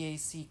the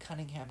BAC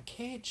Cunningham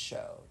Cage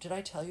show. Did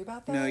I tell you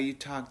about that? No, you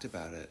talked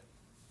about it.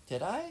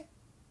 Did I?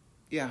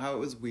 Yeah, how it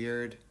was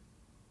weird.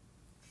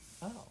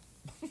 Oh.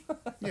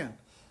 Yeah.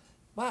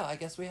 Wow, I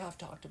guess we have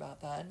talked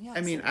about that. And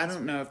yeah, I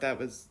don't know if that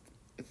was...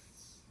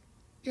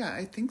 Yeah,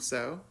 I think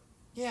so.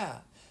 Yeah.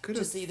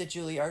 To see the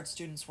Juilliard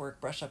students'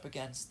 work brush up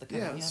against the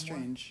Cunningham one. Yeah, it was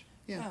strange.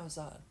 Yeah, it was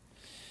odd.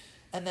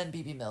 And then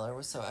BB Miller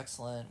was so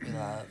excellent. We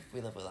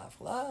live, we laugh,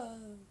 we love.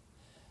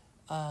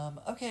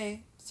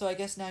 Okay, so I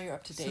guess now you're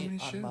up to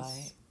date on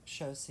my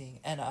show seeing.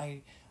 And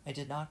I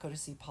did not go to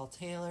see Paul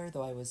Taylor,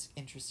 though I was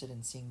interested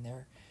in seeing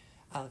their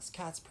Alex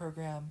Katz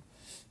program.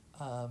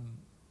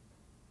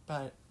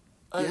 But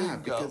I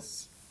didn't go.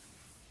 Because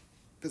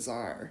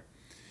bizarre.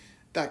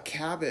 That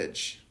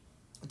cabbage.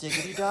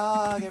 Diggity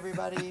Dog,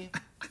 everybody.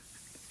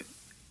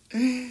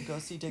 Go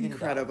see Diggity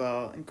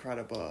Dog.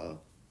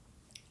 Incredible.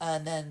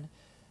 And then,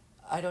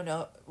 I don't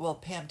know, well,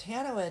 Pam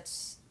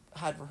Tanowitz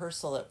had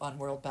rehearsal on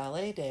World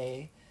Ballet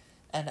Day,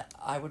 and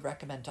I would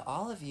recommend to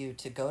all of you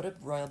to go to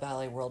Royal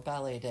Ballet World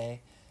Ballet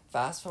Day,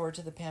 fast forward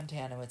to the Pam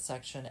Tanowitz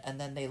section, and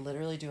then they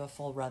literally do a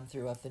full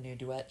run-through of the new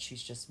duet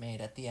she's just made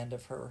at the end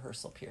of her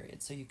rehearsal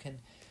period. So you can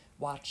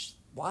watch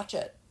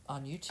it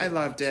on YouTube. I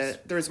loved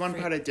it. There was one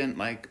part I didn't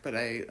like, but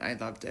I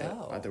loved it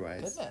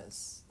otherwise.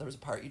 Goodness. There was a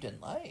part you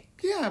didn't like.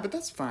 Yeah, but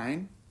that's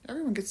fine.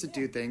 Everyone gets to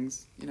do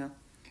things, you know.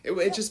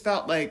 It just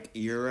felt like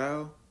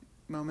Euro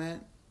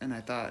moment, and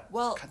I thought...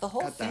 Well, the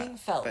whole thing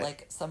felt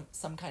like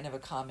some kind of a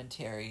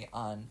commentary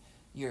on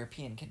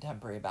European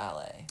contemporary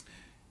ballet.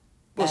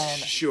 Well,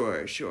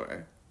 sure.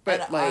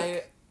 But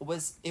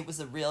it was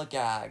a real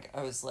gag.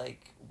 I was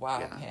like, wow,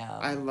 Pam.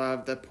 I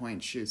love the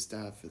point shoe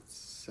stuff. It's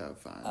so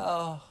fun.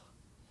 Oh.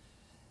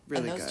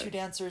 Really good. And those two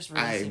dancers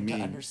really seem to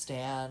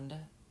understand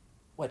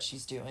what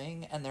she's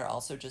doing, and they're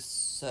also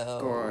just so...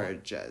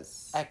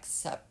 gorgeous.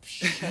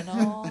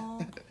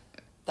 Exceptional.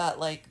 That,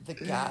 like, the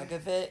gag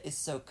of it is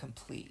so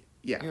complete.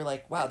 Yeah. You're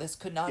like, wow, this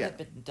could not have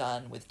been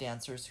done with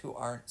dancers who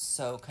aren't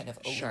so kind of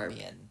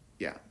Olympian.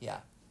 Yeah.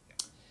 Yeah.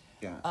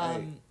 Yeah.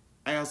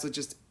 I also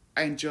just...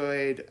 I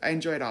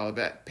enjoyed all of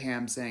it.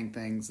 Pam saying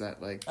things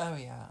that, like... Oh,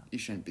 yeah. You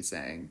shouldn't be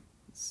saying.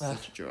 It's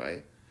such a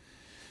joy.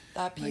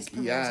 That piece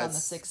premieres on the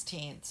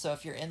 16th, so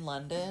if you're in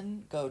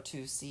London, go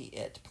to see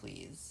it,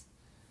 please.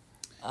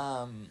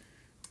 And...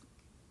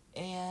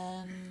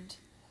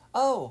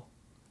 Oh!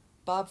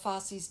 Bob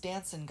Fosse's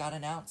Dancin' got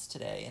announced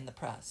today in the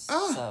press.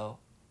 Oh. So,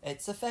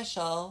 it's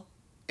official.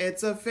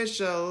 It's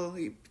official.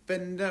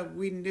 But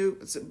we knew...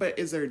 But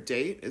is there a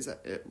date? Is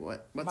that it?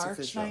 What's March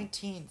official? March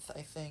 19th,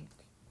 I think.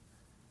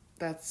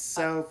 That's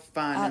so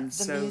fun and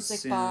so soon. At the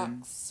Music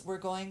Box. We're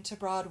going to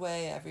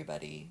Broadway,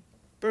 everybody.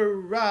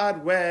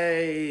 Broadway!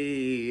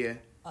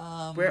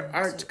 Where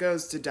art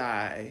goes to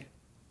die.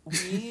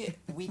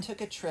 We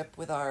took a trip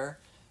with our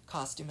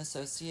costume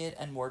associate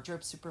and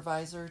wardrobe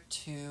supervisor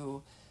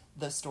to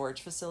the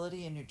storage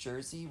facility in New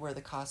Jersey where the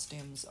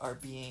costumes are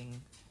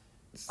being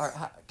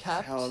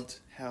kept.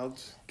 Held.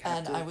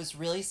 And I was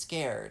really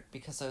scared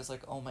because I was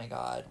like, oh my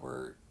God,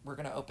 we're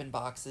going to open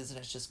boxes and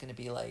it's just going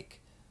to be like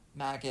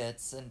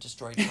maggots and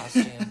destroyed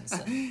costumes.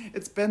 And...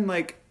 It's been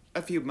like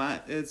a few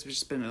months. It's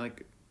just been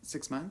like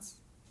 6 months.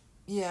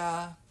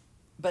 Yeah,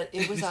 but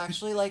it was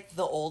actually like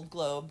the Old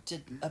Globe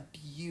did a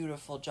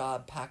beautiful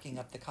job packing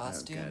up the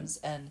costumes,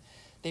 and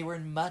they were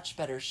in much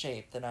better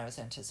shape than I was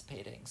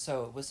anticipating.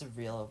 So it was a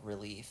real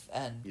relief.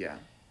 And Yeah.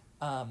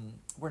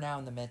 we're now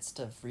in the midst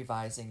of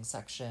revising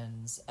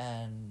sections,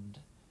 and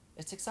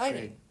it's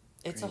exciting. Great.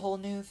 It's a Great. whole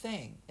new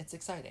thing. It's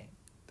exciting.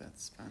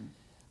 That's fun.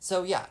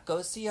 So yeah,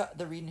 go see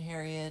the Reed and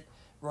Harriet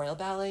Royal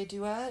Ballet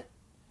Duet.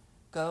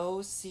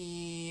 Go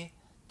see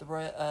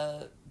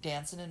the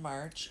Dancin' in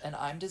March, and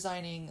I'm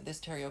designing this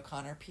Terry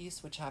O'Connor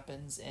piece, which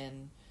happens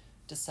in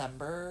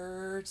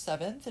December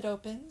 7th. It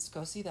opens.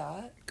 Go see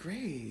that.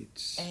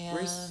 Great. And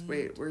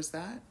Where's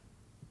that?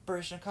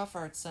 Baryshnikov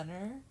Arts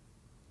Center.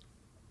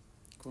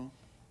 Cool.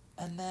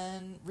 And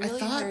then I really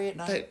thought Harriet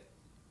and I.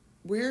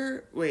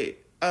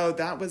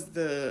 that was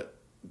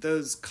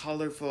those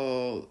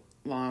colorful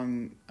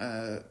long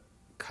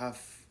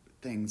cuff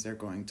things are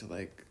going to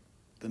like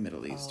the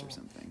Middle East or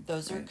something.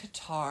 Those are right?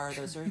 Qatar.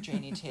 Those are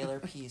Janie Taylor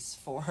piece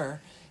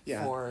for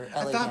Yeah. for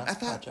I LA thought Dance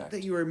Project.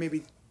 that you were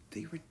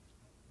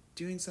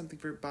doing something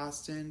for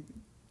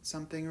Boston,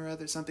 something or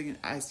other, something in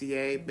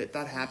ICA, but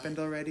that happened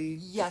already.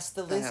 Yes,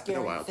 the That Liz happened a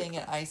Gary while thing ago.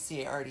 at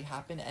ICA already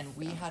happened, and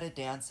we had a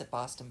dance at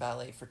Boston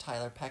Ballet for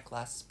Tyler Peck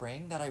last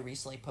spring that I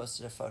recently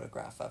posted a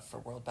photograph of for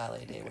World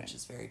Ballet Day, Okay. which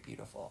is very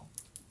beautiful.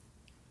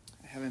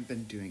 I haven't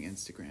been doing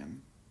Instagram.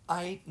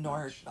 I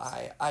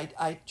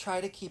try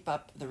to keep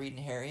up the Reed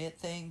and Harriet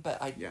thing,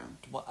 but Yeah.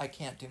 I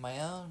can't do my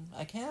own.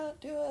 I can't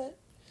do it.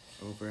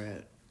 Over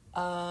it.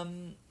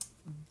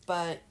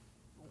 But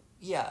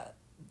yeah,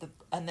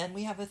 and then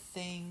we have a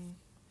thing.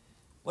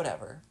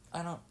 Whatever.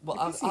 I don't. Well,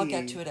 I'll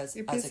get to it as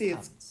You're as busy. it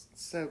comes.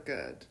 It's so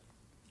good.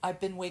 I've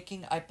been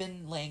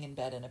laying in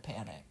bed in a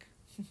panic.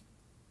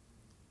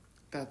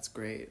 That's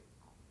great.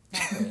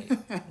 Not great.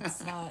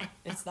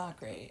 It's not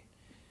great.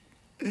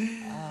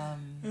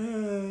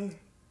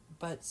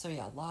 But so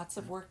yeah, lots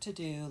of work to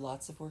do,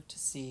 lots of work to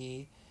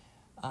see.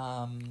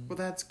 Well,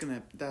 that's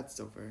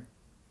over.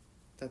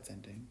 That's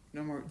ending.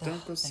 No more. Don't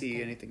go Thank see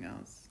God. anything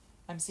else.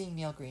 I'm seeing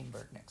Neil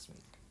Greenberg next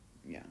week.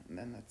 Yeah, and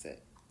then that's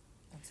it.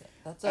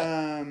 That's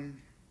it.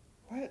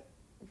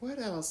 What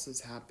else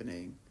is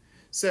happening?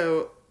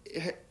 So,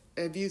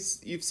 have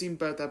you've seen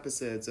both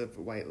episodes of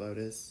White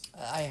Lotus?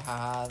 I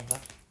have.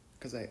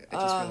 Because I just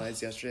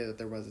realized yesterday that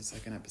there was a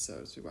second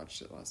episode, so we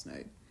watched it last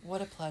night.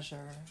 What a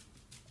pleasure.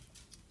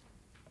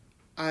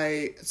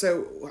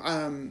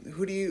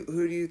 Who do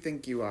you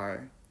think you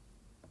are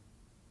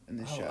in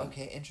this show?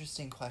 Okay,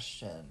 interesting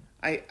question.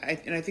 I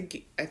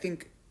think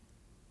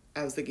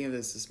I was thinking of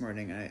this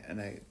morning,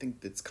 and I think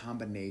it's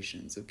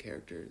combinations of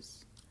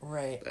characters.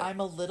 Right. But- I'm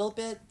a little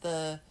bit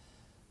the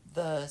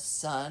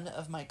son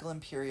of Michael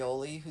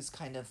Imperioli, who's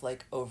kind of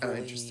like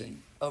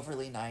interesting.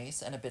 overly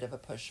nice and a bit of a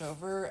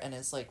pushover, and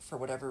is like, for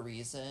whatever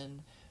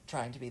reason,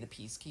 trying to be the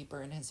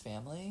peacekeeper in his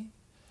family.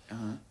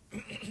 And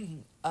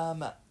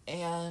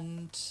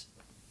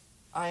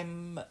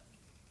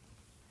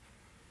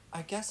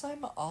I guess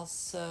I'm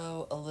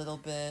also a little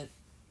bit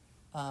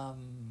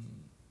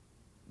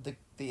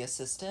the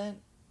assistant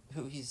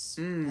who has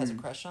a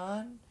crush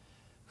on,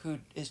 who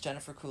is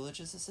Jennifer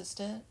Coolidge's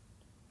assistant.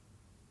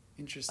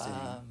 Interesting.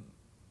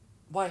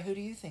 Why? Who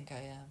do you think I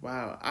am?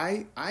 Wow.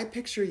 I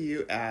picture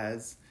you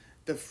as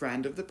the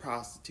friend of the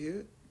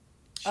prostitute.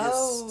 She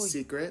Oh. has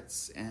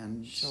secrets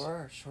and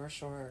Sure.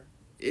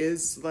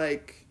 is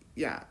like,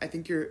 yeah, I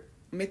think you're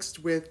mixed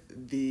with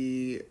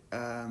the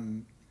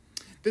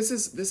this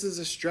is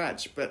a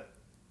stretch, but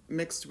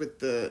mixed with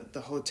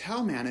the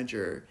hotel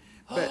manager,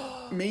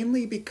 but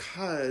mainly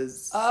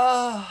because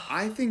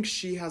I think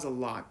she has a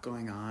lot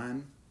going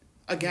on.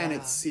 Again, Yeah.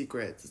 it's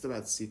secrets. It's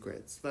about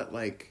secrets. That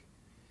like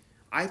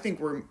I think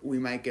we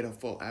might get a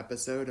full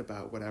episode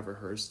about whatever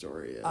her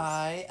story is.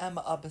 I am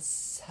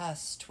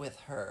obsessed with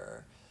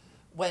her.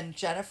 When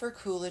Jennifer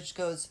Coolidge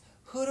goes,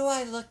 "Who do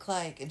I look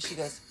like?" and she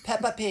goes,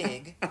 "Peppa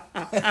Pig,"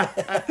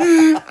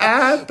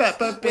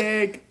 Peppa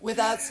Pig.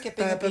 without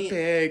skipping Peppa a beat.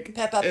 Pig.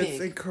 Peppa It's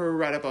Pig.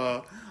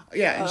 incredible.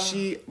 Yeah,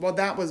 and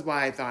that was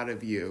why I thought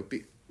of you,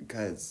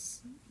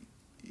 because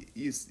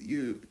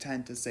you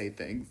tend to say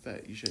things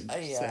that you shouldn't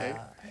say.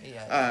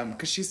 Yeah.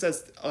 Because she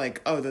says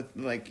like, "Oh,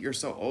 you're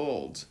so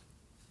old,"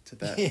 to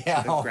the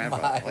Yeah, to the oh grandpa.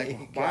 my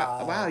Like,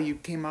 God. wow, you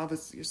came out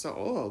this. You're so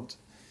old.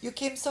 You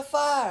came so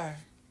far.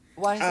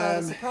 Why is that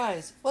a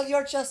surprise? Well,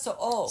 you're just so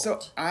old. So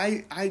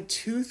I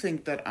too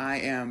think that I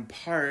am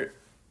part,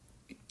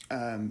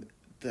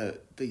 the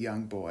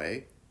young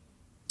boy.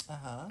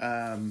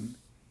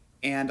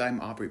 And I'm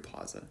Aubrey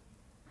Plaza.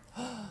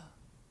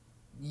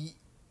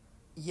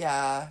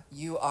 Yeah,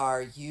 you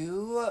are.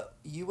 You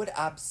would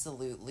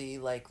absolutely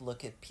like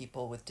look at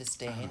people with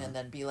disdain and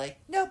then be like,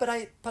 "No, but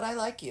I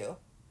like you."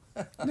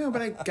 No,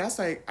 but I guess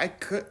I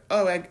could.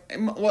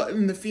 Well,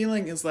 and the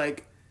feeling is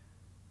like,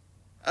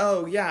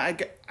 oh yeah,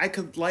 I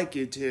could like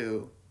you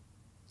too,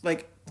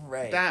 like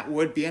Right. that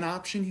would be an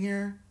option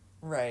here.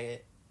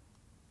 Right.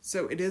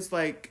 So it is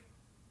like,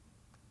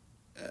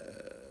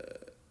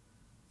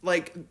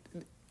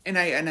 and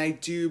I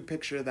do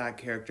picture that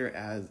character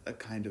as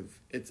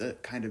it's a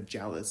kind of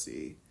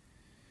jealousy.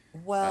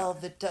 Well,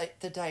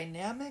 the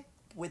dynamic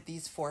with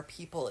these four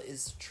people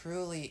is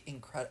truly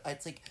incredible.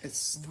 It's like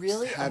It's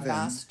really heaven, a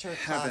master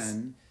class,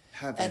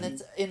 heaven. and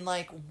it's in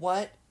like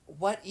what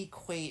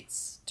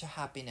equates to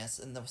happiness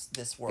in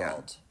this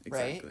world,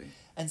 exactly. right?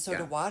 And so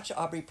to watch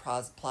Aubrey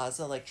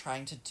Plaza like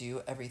trying to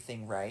do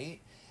everything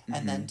right,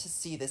 and then to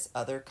see this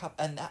other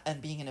couple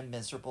and being in a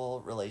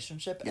miserable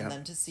relationship, and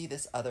then to see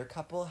this other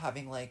couple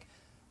having like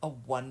a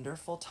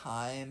wonderful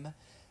time,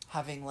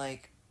 having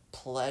like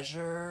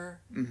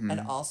pleasure, and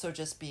also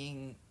just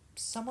being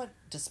somewhat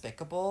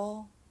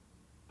despicable.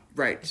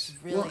 Right. It's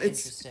really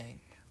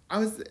interesting. I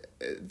was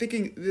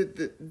thinking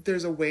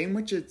there's a way in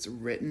which it's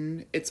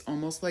written. It's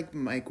almost like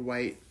Mike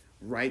White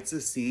writes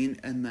a scene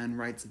and then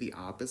writes the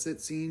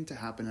opposite scene to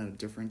happen at a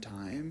different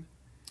time.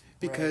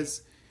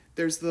 Because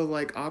there's the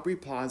like Aubrey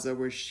Plaza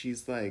where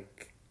she's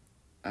like,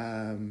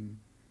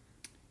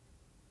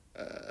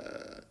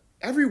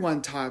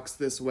 everyone talks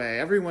this way.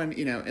 Everyone,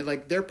 you know,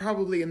 like they're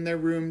probably in their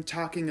room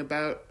talking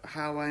about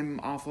how I'm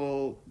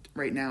awful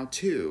right now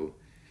too.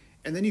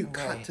 And then you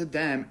cut to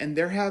them and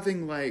they're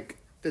having like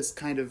this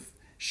kind of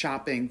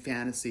shopping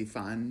fantasy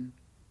fun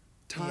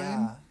time.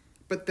 Yeah.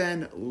 But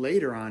then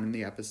later on in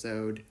the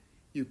episode,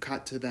 you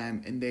cut to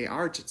them and they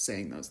are just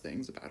saying those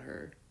things about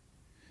her.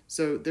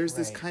 So there's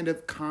this kind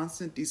of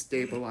constant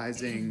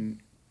destabilizing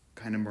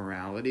kind of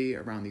morality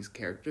around these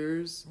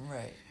characters.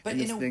 Right. But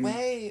in a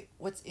way,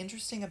 what's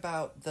interesting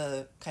about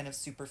the kind of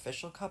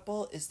superficial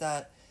couple is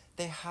that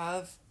they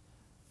have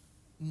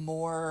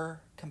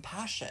more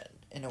compassion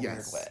in a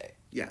weird way.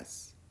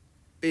 Yes.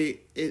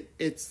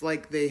 It's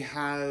like they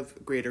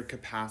have greater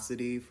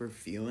capacity for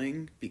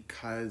feeling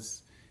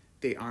because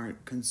they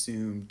aren't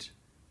consumed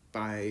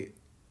by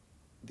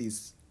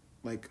these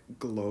like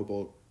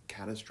global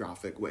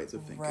catastrophic ways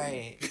of thinking.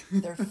 Right.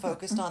 They're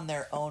focused on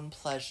their own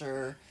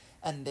pleasure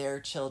and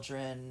their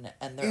children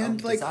and their own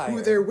like desire.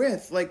 Who they're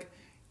with. Like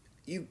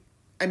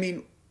I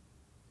mean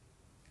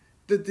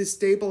the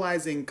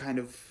destabilizing kind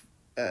of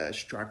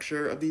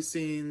structure of these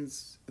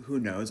scenes, who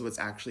knows what's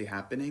actually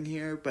happening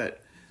here,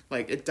 but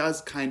like it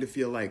does kind of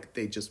feel like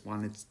they just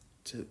wanted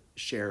to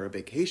share a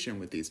vacation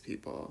with these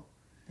people.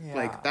 Yeah.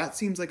 Like that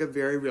seems like a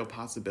very real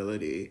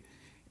possibility.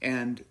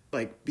 And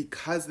like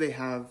because they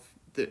have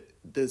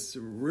this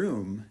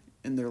room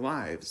in their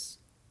lives,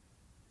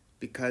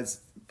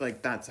 because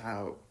like that's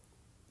how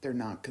they're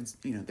not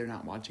they're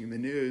not watching the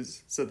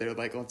news, so they're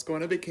like, let's go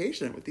on a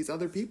vacation with these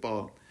other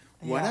people,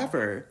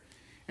 whatever.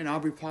 And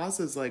Aubrey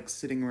Plaza's like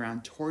sitting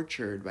around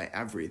tortured by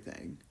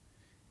everything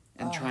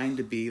and trying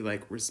to be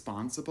like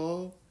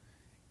responsible,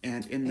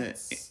 and in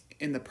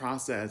the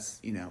process,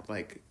 you know,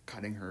 like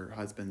cutting her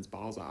husband's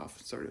balls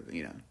off sort of,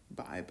 you know,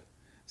 vibe.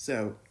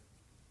 So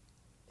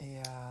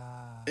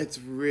it's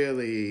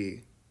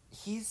really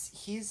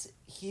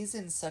he's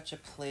in such a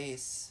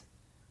place.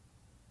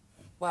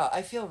 Wow,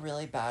 I feel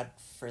really bad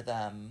for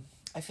them.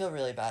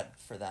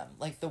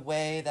 Like the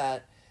way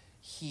that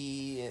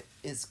he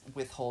is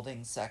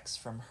withholding sex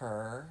from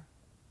her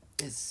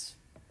is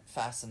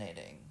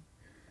fascinating.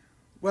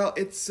 Well,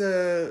 it's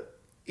a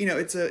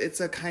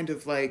kind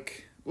of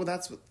like, well,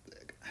 that's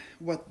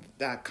what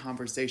that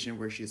conversation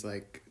where she's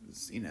like,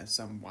 you know,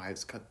 some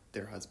wives cut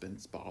their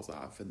husband's balls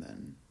off and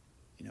then,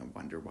 you know,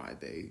 wonder why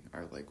they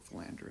are like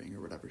philandering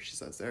or whatever she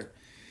says there.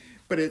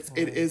 But it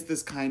is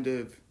this kind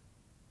of,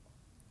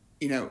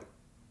 you know,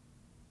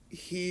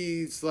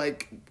 he's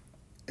like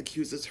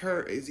accuses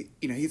her,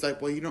 he's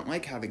like, well, you don't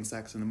like having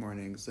sex in the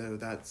morning, so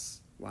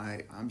that's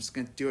why I'm just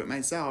gonna do it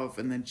myself.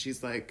 And then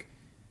she's like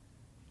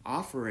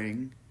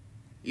offering,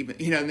 even,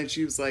 you know, and then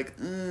she was like,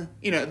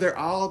 you know, they're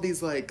all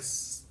these like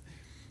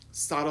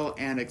subtle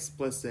and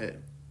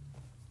explicit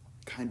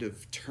kind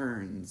of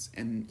turns.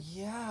 And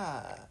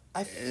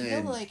I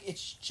feel like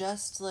it's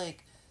just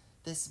like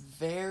this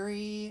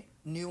very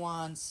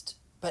nuanced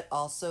but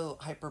also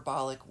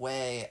hyperbolic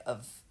way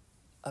of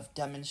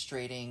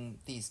demonstrating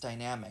these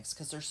dynamics,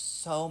 because there's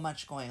so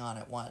much going on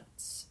at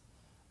once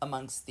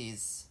amongst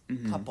these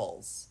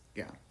couples.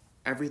 Yeah.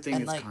 Everything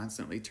is like,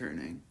 constantly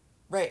turning.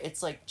 Right.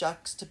 It's like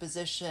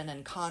juxtaposition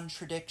and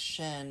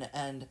contradiction,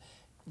 and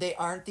they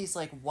aren't these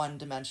like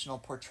one-dimensional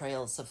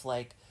portrayals of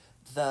like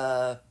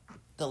the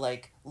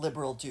like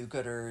liberal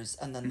do-gooders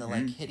and then the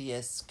like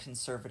hideous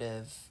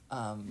conservative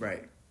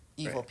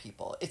evil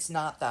people. It's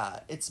not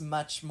that. It's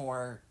much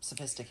more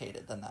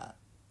sophisticated than that.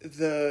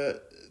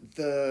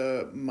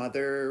 The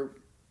mother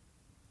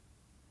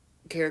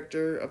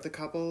character of the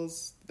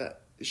couples,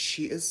 that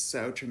she is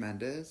so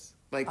tremendous.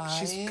 Like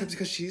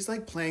because she's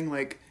like playing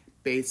like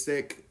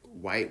basic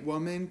white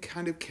woman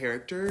kind of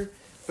character,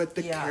 but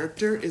the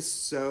character is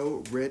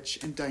so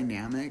rich and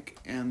dynamic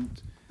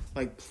and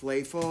like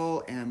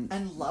playful and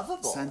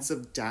lovable, sense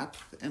of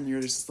depth, and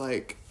you're just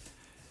like,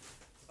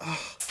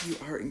 oh, you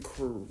are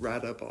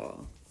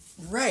incredible.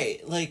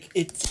 Right. Like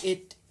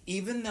it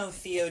even though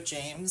Theo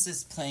James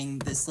is playing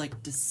this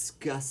like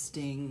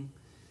disgusting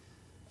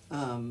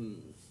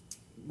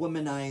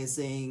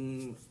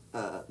womanizing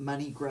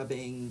money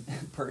grubbing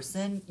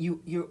person,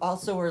 you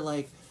also are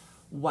like,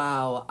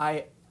 wow,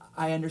 I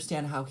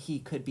understand how he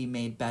could be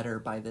made better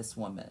by this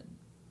woman.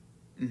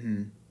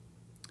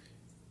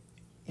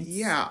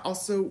 Yeah,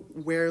 also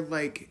where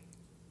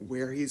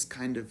he's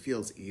kind of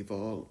feels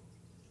evil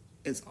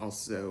is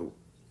also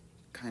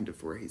kind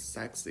of where he's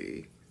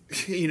sexy.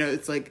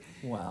 It's like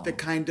Wow. the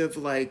kind of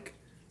like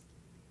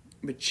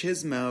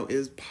machismo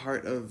is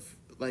part of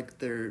like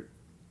there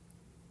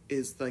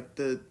is like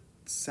the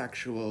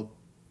sexual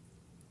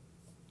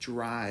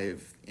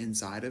drive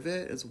inside of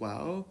it as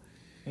well.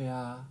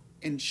 Yeah.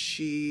 And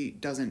she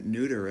doesn't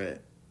neuter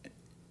it.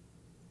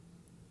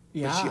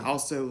 Yeah. But she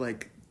also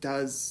like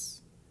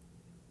does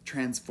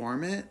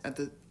transform it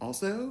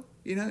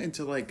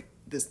into like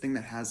this thing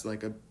that has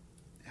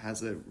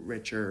a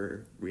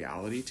richer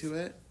reality to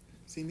it,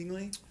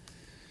 seemingly.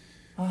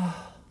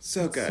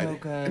 So good. So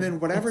good. And then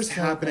whatever's It's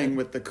so happening good.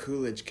 with the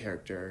Coolidge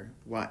character,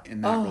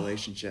 in that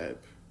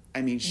relationship.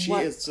 I mean, she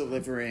is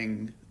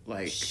delivering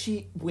like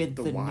she with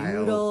the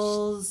wild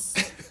noodles,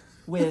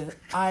 with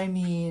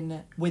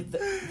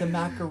the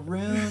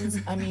macaroons.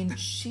 I mean,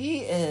 she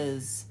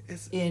is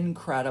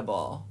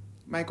incredible.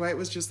 Mike White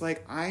was just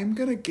like, I'm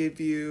gonna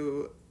give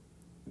you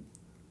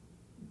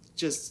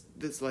just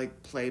this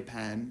like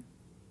playpen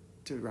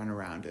to run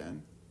around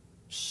in.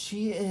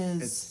 She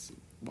is It's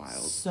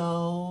wild.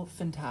 so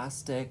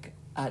fantastic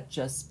at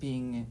just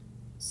being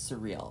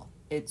surreal.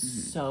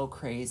 It's so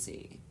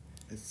crazy.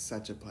 It's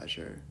such a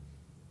pleasure.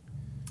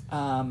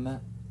 And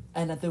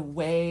the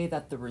way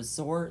that the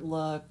resort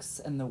looks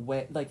and the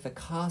way, like, the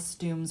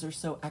costumes are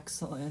so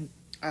excellent.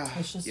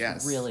 It's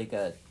just really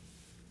good.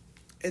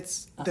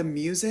 It's the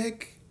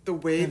music, the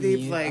way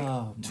they've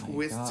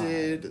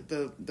twisted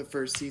the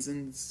first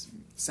season's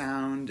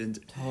sound and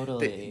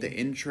totally the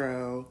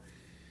intro.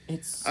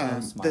 It's so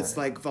smart. This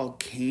like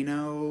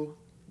volcano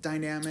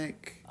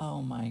dynamic.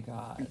 Oh my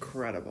God.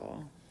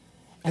 Incredible.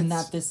 And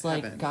It's that this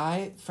like heaven.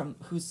 guy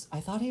I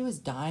thought he was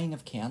dying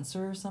of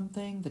cancer or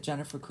something, the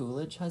Jennifer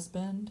Coolidge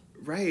husband.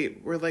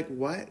 Right. We're like,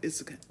 what is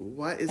And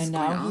going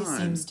now on? he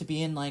seems to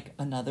be in like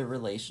another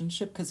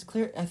relationship because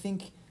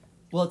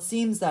it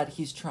seems that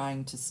he's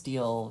trying to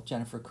steal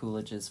Jennifer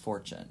Coolidge's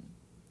fortune.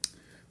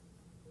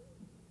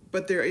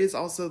 But there is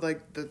also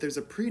like that there's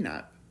a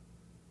prenup.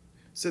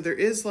 So there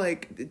is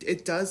like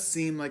it does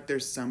seem like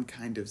there's some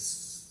kind of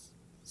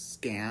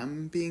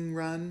scam being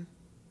run.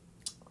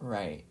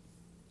 Right.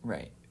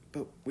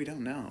 But we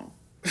don't know.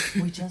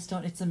 We just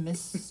don't. It's a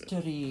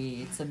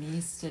mystery. It's a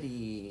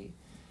mystery.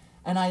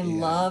 And I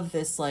love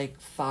this like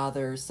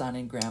father, son,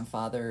 and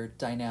grandfather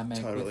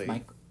dynamic with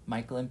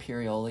Michael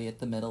Imperioli at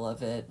the middle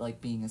of it,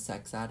 like being a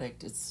sex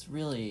addict. It's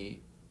right.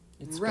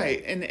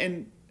 Great.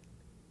 And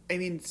I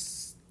mean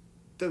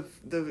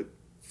the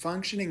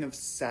functioning of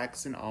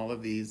sex in all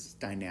of these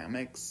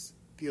dynamics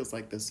feels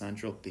like the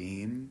central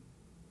theme,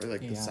 or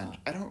like the central.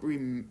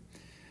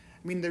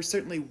 I mean, there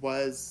certainly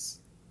was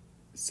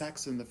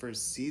sex in the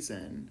first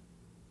season,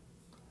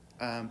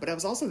 but I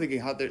was also thinking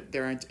how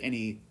there aren't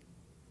any.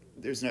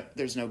 There's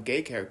no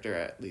gay character,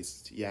 at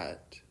least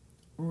yet.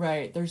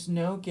 Right. There's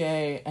no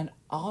gay, and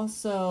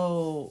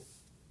also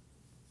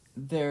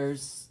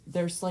there's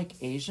like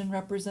Asian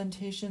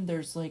representation.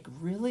 There's like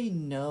really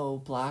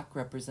no black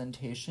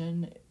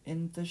representation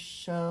in the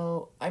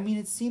show. I mean,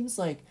 it seems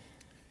like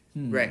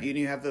right.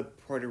 You have the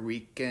Puerto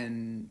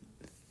Rican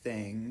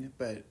thing,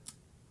 but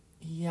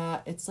yeah,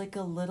 it's like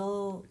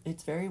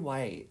it's very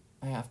white,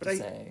 I have to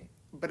say.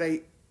 But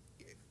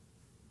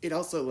it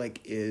also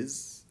like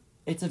is.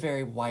 It's a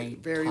very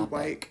white topic.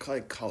 White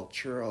like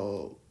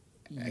cultural.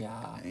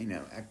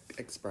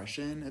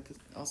 Expression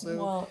also.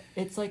 Well,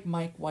 it's like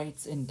Mike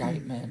White's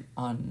indictment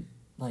on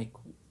like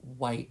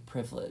white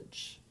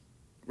privilege.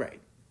 Right.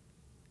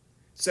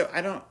 So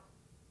I don't.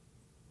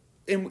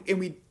 And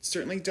we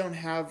certainly don't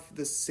have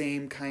the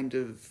same kind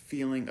of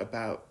feeling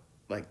about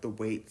like the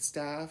wait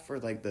staff or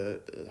like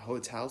the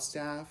hotel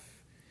staff.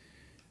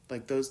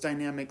 Like those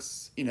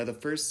dynamics, the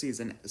first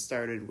season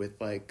started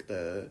with like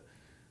the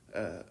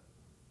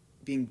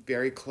being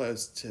very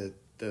close to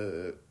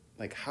the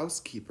like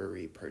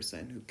housekeeper-y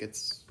person who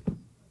gets,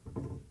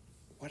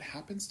 what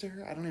happens to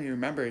her? I don't even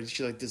remember.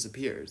 She like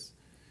disappears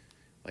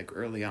like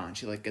early on.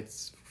 She like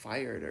gets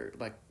fired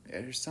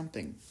or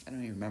something. I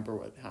don't even remember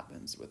what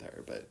happens with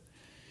her, but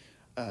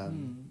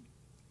and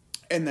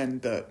then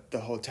the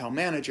hotel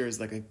manager is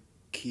like a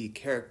key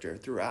character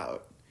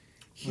throughout.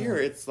 Here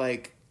it's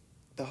like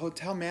the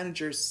hotel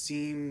manager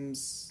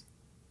seems,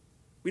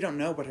 we don't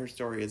know what her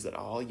story is at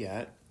all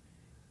yet.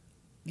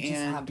 I'm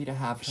just happy to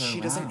have her She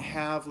around. doesn't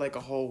have like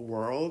a whole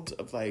world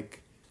of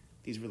like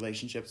these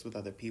relationships with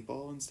other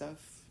people and stuff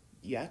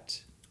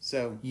yet.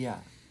 So yeah.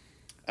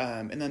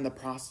 And then the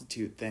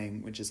prostitute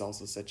thing, which is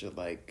also such a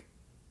like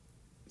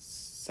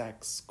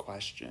sex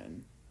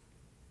question.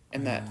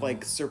 And that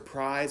like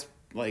surprise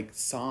like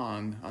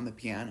song on the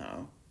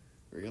piano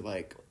where you're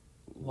like,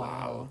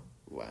 wow.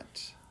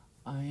 What?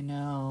 I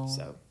know.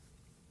 So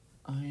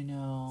I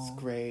know. It's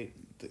great.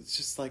 It's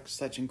just like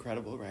such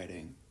incredible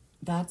writing.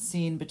 That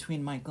scene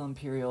between Michael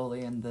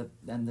Imperioli and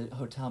the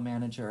hotel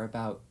manager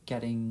about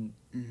getting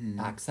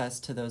access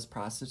to those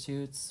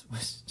prostitutes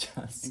was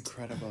just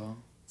incredible.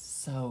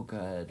 So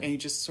good. And you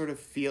just sort of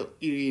feel,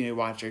 you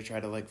watch her try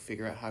to like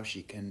figure out how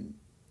she can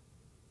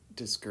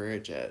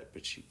discourage it,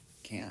 but she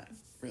can't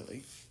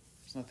really.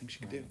 There's nothing she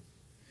can do.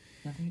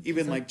 Nothing,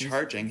 Even he's like these-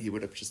 charging, he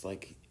would have just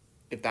like,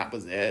 if that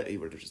was it, he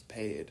would have just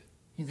paid.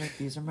 He's like,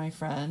 these are my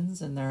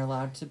friends and they're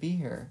allowed to be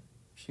here.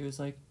 She was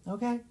like,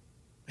 okay.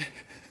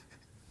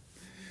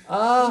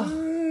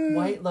 Oh,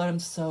 White Lotus, I'm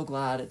so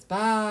glad it's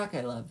back.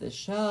 I love this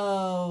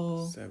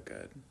show. So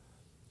good.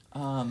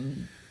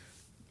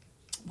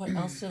 What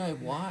else did I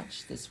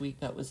watch this week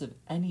that was of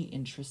any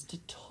interest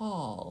at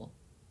all?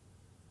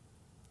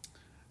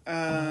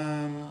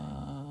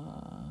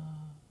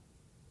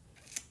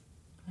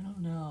 I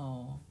don't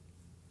know.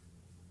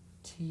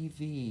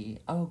 TV.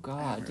 Oh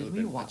God, really did we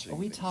been watch? watching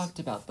We things. talked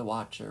about The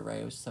Watcher,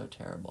 right? It was so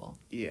terrible.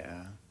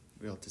 Yeah,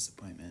 real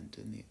disappointment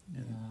in the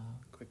Yeah.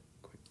 quick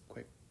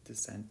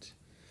descent.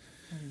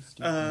 Very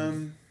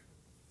stupid.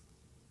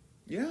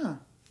 Yeah,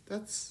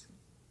 that's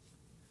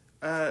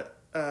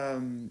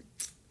Adam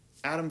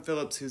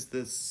Phillips, who's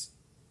this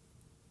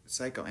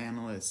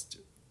psychoanalyst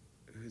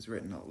who's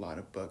written a lot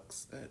of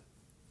books that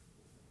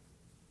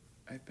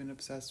I've been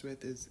obsessed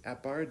with, is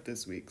at Bard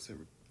this week, so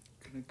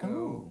we're gonna go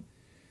Oh.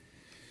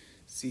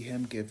 see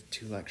him give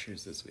 2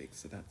 lectures this week,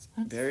 so that's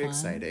That's very fun.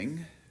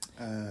 exciting.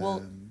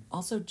 Well,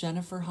 also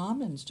Jennifer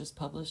Hommans just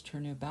published her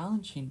new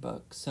Balanchine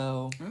book,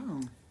 so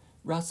Oh,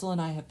 Russell and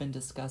I have been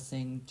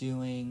discussing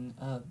doing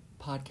a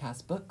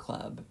podcast book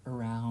club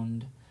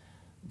around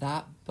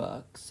that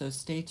book. So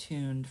stay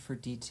tuned for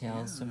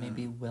details. So Yeah.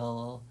 maybe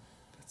we'll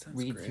that sounds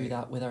read great. through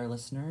that with our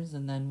listeners,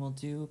 and then we'll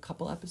do a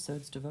couple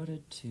episodes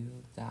devoted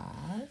to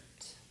that.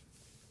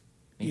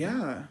 Maybe.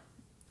 Yeah,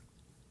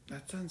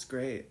 that sounds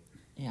great.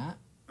 Yeah.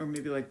 Or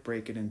maybe like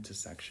break it into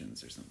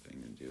sections or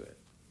something and do it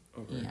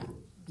over. Yeah.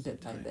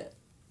 Bit by time. bit.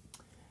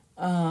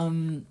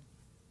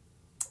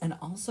 And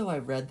also I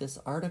read this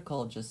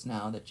article just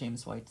now that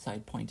James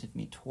Whiteside pointed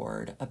me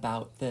toward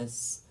about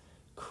this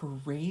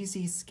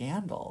crazy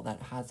scandal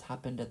that has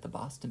happened at the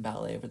Boston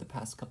Ballet over the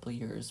past couple of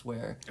years,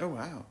 where Oh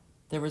wow.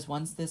 there was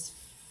once this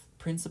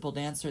principal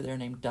dancer there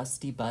named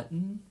Dusty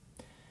Button,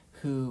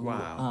 who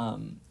Wow.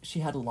 she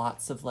had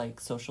lots of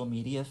like social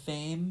media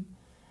fame,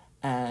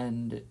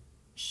 and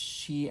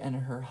she and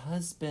her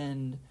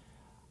husband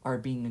are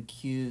being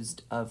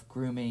accused of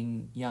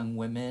grooming young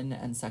women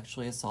and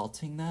sexually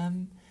assaulting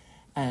them,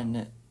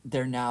 and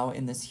they're now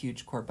in this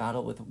huge court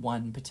battle with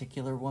one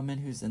particular woman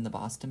who's in the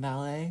Boston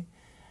Ballet,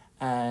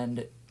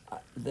 and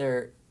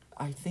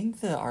I think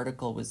the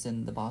article was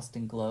in the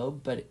Boston Globe,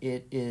 but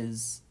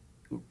it's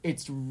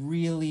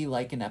really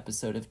like an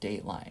episode of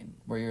Dateline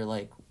where you're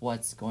like,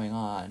 what's going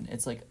on?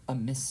 It's like a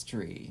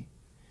mystery.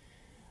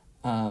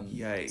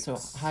 Yikes. So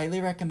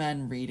highly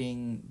recommend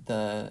reading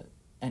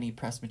any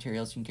press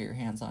materials you can get your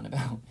hands on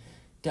about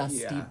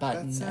Dusty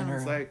Button that and her.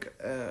 sounds like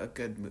a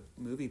good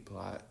movie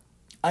plot.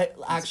 I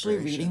actually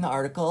inspiration. reading the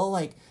article,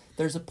 like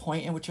there's a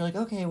point in which you're like,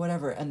 okay,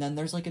 whatever, and then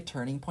there's like a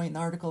turning point in the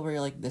article where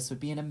you're like, this would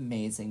be an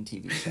amazing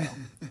TV show.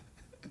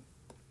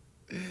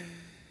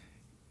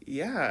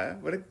 Yeah,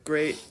 what a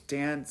great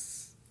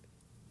dance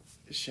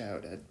show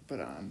to put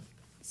on.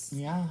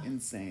 Yeah.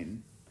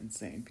 Insane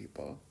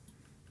people.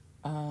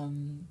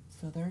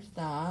 So there's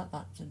that.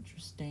 That's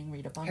interesting.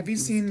 Read up on. Have you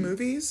seen Boosty.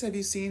 movies? Have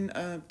you seen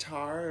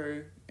Tar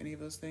or any of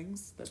those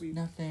things that we?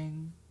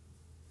 Nothing.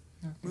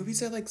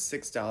 Movies are like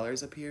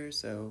 $6 up here,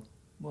 so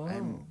Whoa,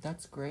 I'm-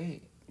 that's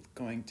great.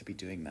 going to be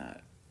doing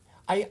that.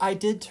 I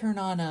did turn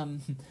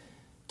on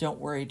Don't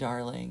Worry,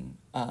 Darling.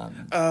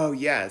 Oh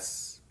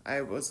yes,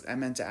 I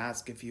meant to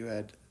ask if you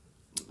had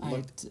I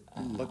looked d-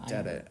 looked I-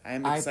 at it.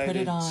 I'm I put excited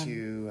it on-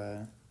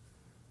 to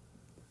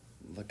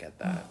look at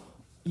that.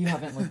 You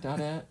haven't looked at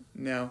it?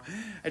 No,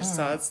 I just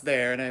saw it's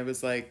there, and I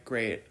was like,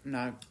 "Great,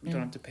 don't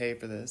have to pay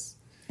for this."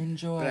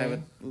 Enjoy. But I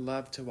would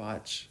love to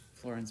watch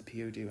Florence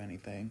Pugh do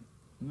anything.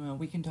 Well,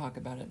 we can talk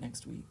about it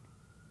next week.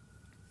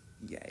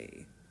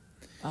 Yay!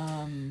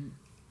 And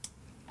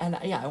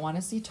yeah, I want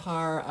to see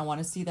Tar. I want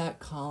to see that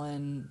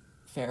Colin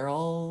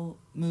Farrell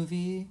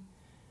movie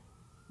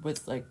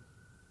with like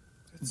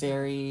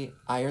very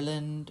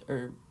Ireland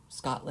or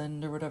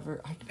Scotland or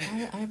whatever.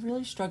 I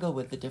really struggle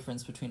with the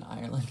difference between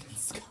Ireland and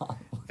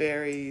Scotland.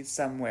 Very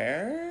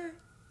somewhere.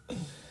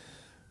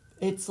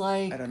 It's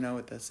like I don't know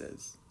what this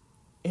is.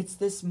 it's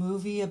this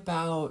movie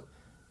about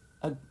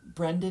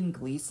Brendan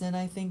Gleeson,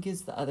 I think,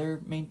 is the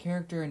other main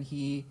character, and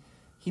he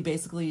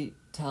basically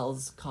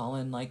tells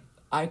Colin like,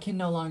 I can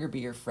no longer be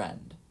your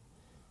friend.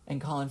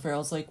 And Colin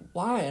Farrell's like,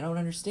 why? I don't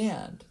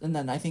understand. And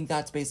then I think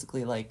that's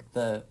basically like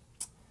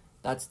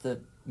that's the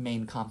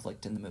main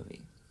conflict in the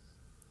movie.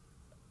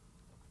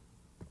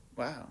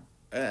 Wow.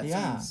 That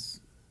Yeah. sounds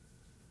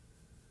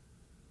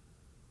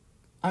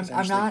I'm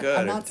potentially not good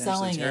I'm or not potentially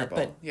selling terrible.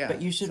 it, but Yeah,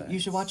 but you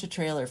should so- watch a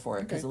trailer for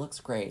it because Okay. it looks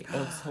great. It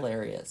looks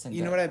hilarious. And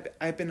You know good. what?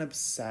 I've been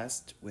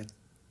obsessed with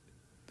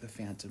the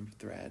Phantom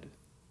Thread.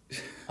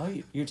 Oh,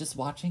 you're just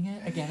watching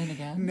it again and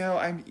again? No,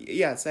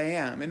 yes, I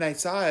am, and I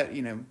saw it.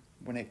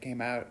 When it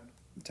came out,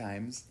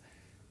 times.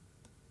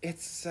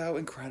 It's so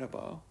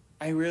incredible.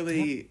 I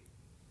really.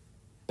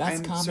 Best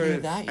I'm comedy sort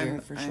of that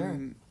year, for sure.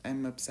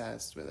 I'm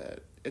obsessed with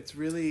it. It's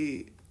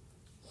really.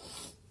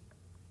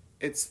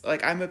 it's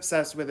like I'm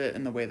obsessed with it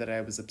in the way that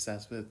I was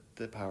obsessed with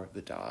The Power of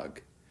the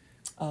Dog.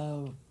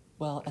 Oh,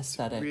 well,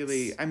 aesthetics.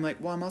 Really, I'm like,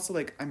 well, I'm also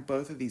like, I'm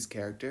both of these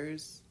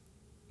characters.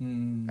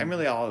 I'm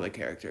really all of the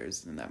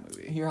characters in that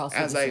movie. You're also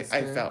as the I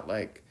sister. felt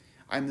like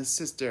I'm the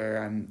sister.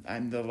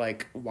 I'm the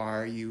like, why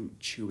are you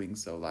chewing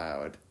so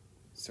loud?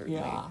 Certainly.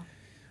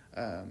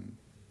 Yeah.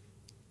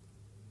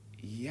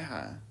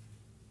 Yeah.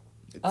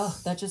 Oh,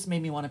 that just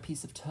made me want a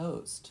piece of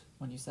toast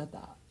when you said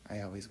that.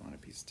 I always want a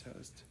piece of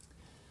toast.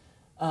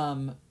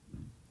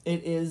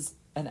 It is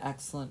an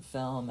excellent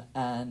film,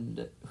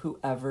 and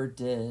whoever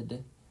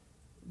did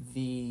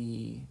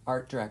the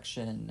art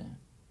direction,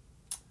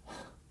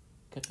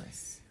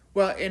 goodness.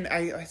 Well, and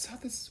I saw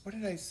this. What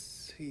did I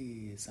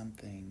see?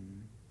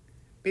 Something.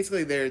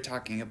 Basically, they're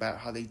talking about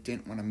how they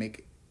didn't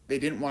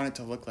want it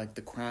to look like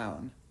The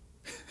Crown.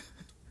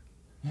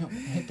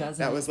 It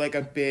doesn't. That was like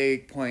a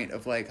big point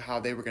of like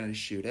how they were going to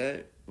shoot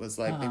it. Was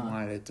like they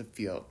wanted it to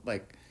feel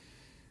like.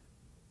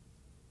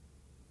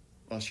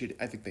 Well,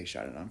 I think they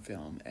shot it on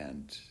film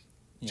and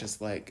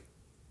just like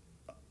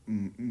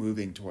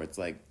moving towards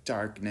like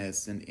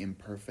darkness and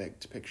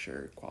imperfect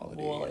picture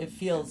quality. Well, it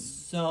feels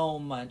so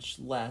much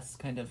less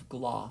kind of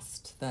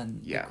glossed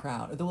than The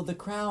Crown. Well, The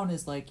Crown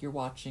is like you're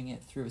watching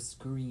it through a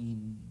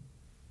screen,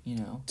 you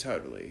know.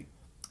 Totally.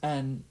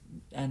 And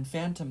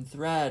Phantom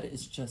Thread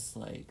is just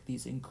like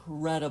these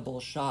incredible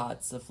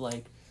shots of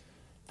like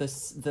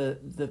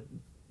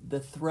the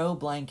throw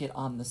blanket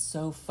on the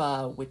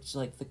sofa, which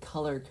like the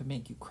color could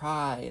make you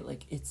cry.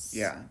 Like it's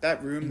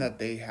that room that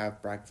they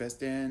have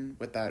breakfast in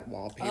with that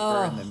wallpaper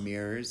and the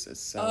mirrors is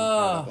so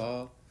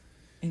incredible.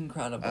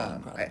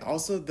 Incredible. I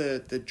also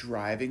the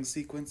driving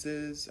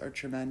sequences are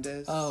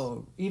tremendous.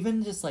 Oh,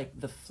 even just like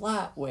the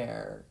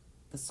flatware,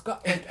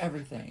 like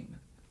everything.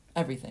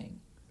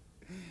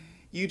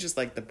 You just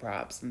like the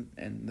props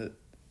and the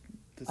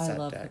set I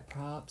love deck. the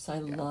props. I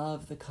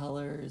love the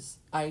colors.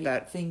 I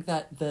think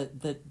that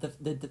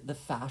the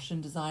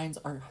fashion designs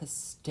are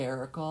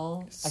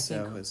hysterical. So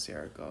I think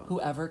hysterical.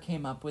 Whoever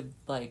came up with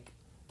like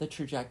the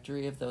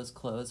trajectory of those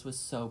clothes was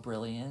so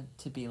brilliant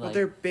to be like. Well,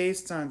 they're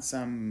based on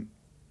some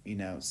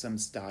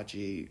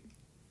stodgy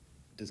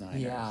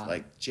designers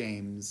like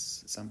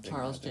James something.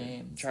 Charles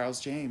James. Charles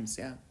James,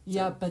 yeah.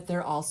 Yeah, but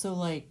they're also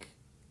like,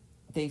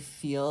 they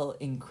feel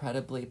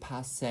incredibly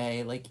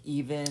passé. Like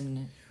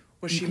even.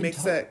 Well,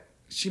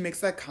 she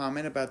makes that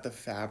comment about the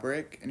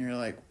fabric, and you're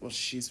like, well,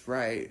 she's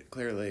right.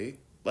 Clearly,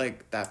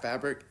 like that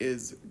fabric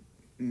is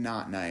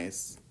not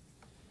nice.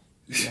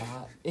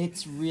 Yeah,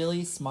 it's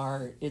really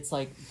smart. It's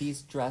like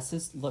these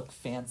dresses look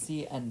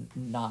fancy and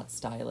not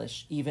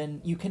stylish.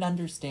 Even you can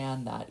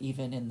understand that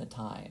even in the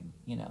time,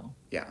 you know.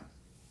 Yeah.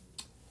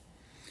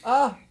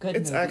 Oh, good.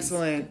 It's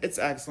excellent. It's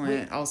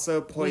excellent.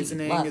 Also,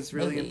 poisoning is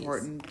really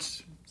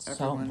important.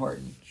 So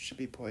important. Should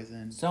be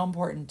poisoned. So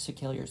important to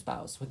kill your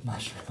spouse with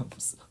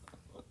mushrooms.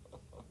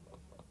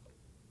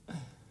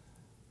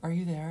 Are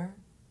you there?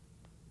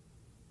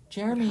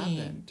 Jeremy. What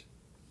happened?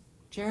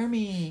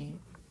 Jeremy.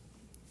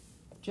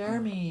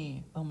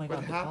 Oh my God.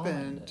 What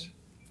happened?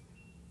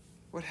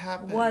 What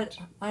happened? What?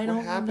 I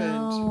don't happened?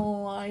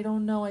 know. I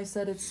don't know. I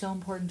said it's so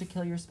important to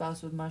kill your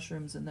spouse with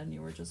mushrooms, and then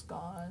you were just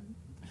gone.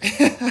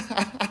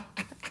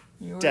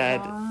 You were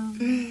Dead.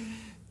 Gone.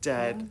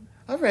 Dead.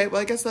 All right.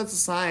 Well, I guess that's a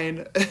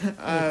sign.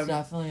 It's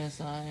definitely a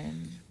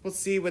sign. We'll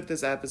see what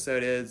this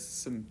episode is.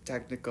 Some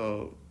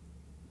technical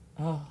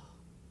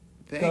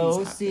things. Go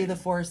happen. see the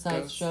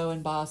Forsyth show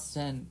in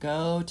Boston.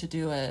 Go to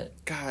do it.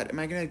 God, am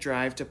I going to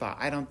drive to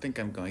Boston? I don't think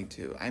I'm going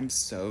to. I'm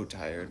so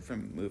tired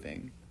from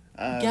moving.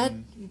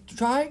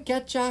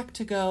 Get Jack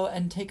to go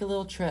and take a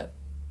little trip.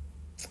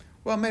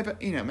 Well, my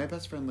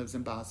best friend lives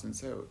in Boston,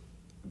 so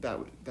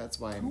that's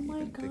why I'm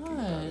even thinking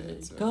about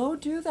it. So. Go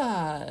do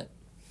that.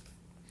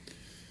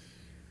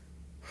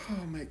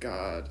 Oh my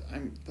God,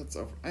 that's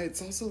over.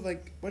 It's also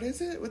like, what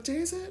is it? What day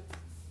is it?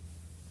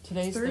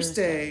 Today's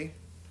Thursday.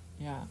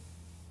 Yeah.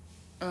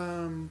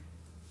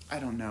 I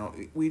don't know.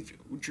 We've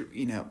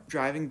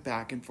driving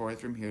back and forth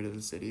from here to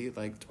the city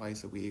like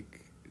twice a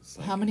week.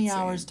 Like How many insane.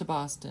 hours to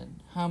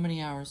Boston?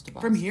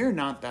 From here,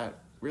 not that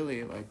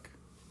really. Like,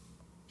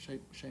 should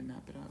I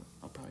map it out?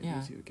 I'll probably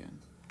lose you again.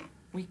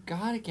 We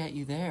gotta get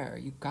you there.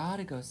 You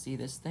gotta go see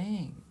this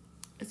thing.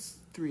 It's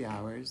 3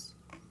 hours.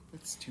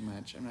 That's too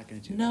much. I'm not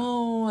gonna do that.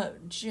 No,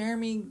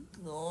 Jeremy.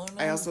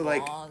 I also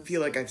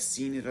feel like I've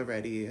seen it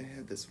already. I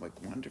had this like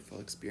wonderful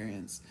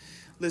experience.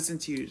 Listen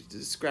to you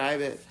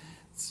describe it.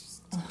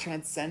 It's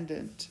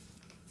transcendent.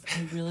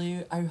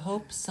 I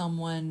hope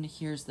someone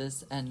hears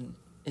this and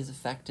is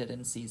affected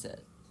and sees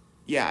it.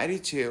 Yeah, I do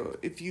too.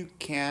 If you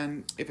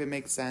can, if it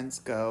makes sense,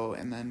 go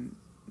and then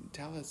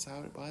tell us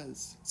how it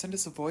was. Send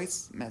us a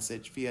voice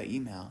message via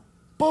email.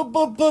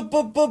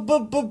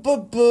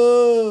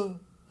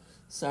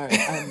 Sorry,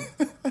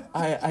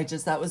 I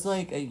just, that was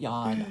like a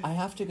yawn. I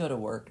have to go to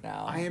work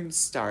now. I am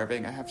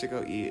starving. I have to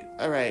go eat.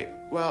 All right.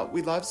 Well,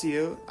 we love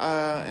you.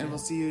 And we'll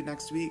see you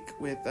next week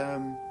with, that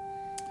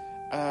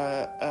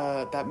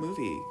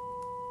movie.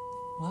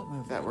 What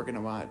movie? That we're going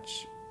to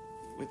watch.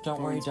 With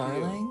Don't Worry, Florence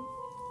Pugh. Darling?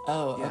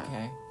 Oh, Yeah.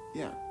 okay.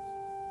 Yeah.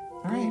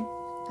 Great.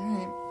 All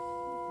right.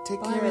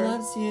 Take Bye, care. we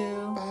loves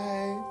you.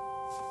 Bye.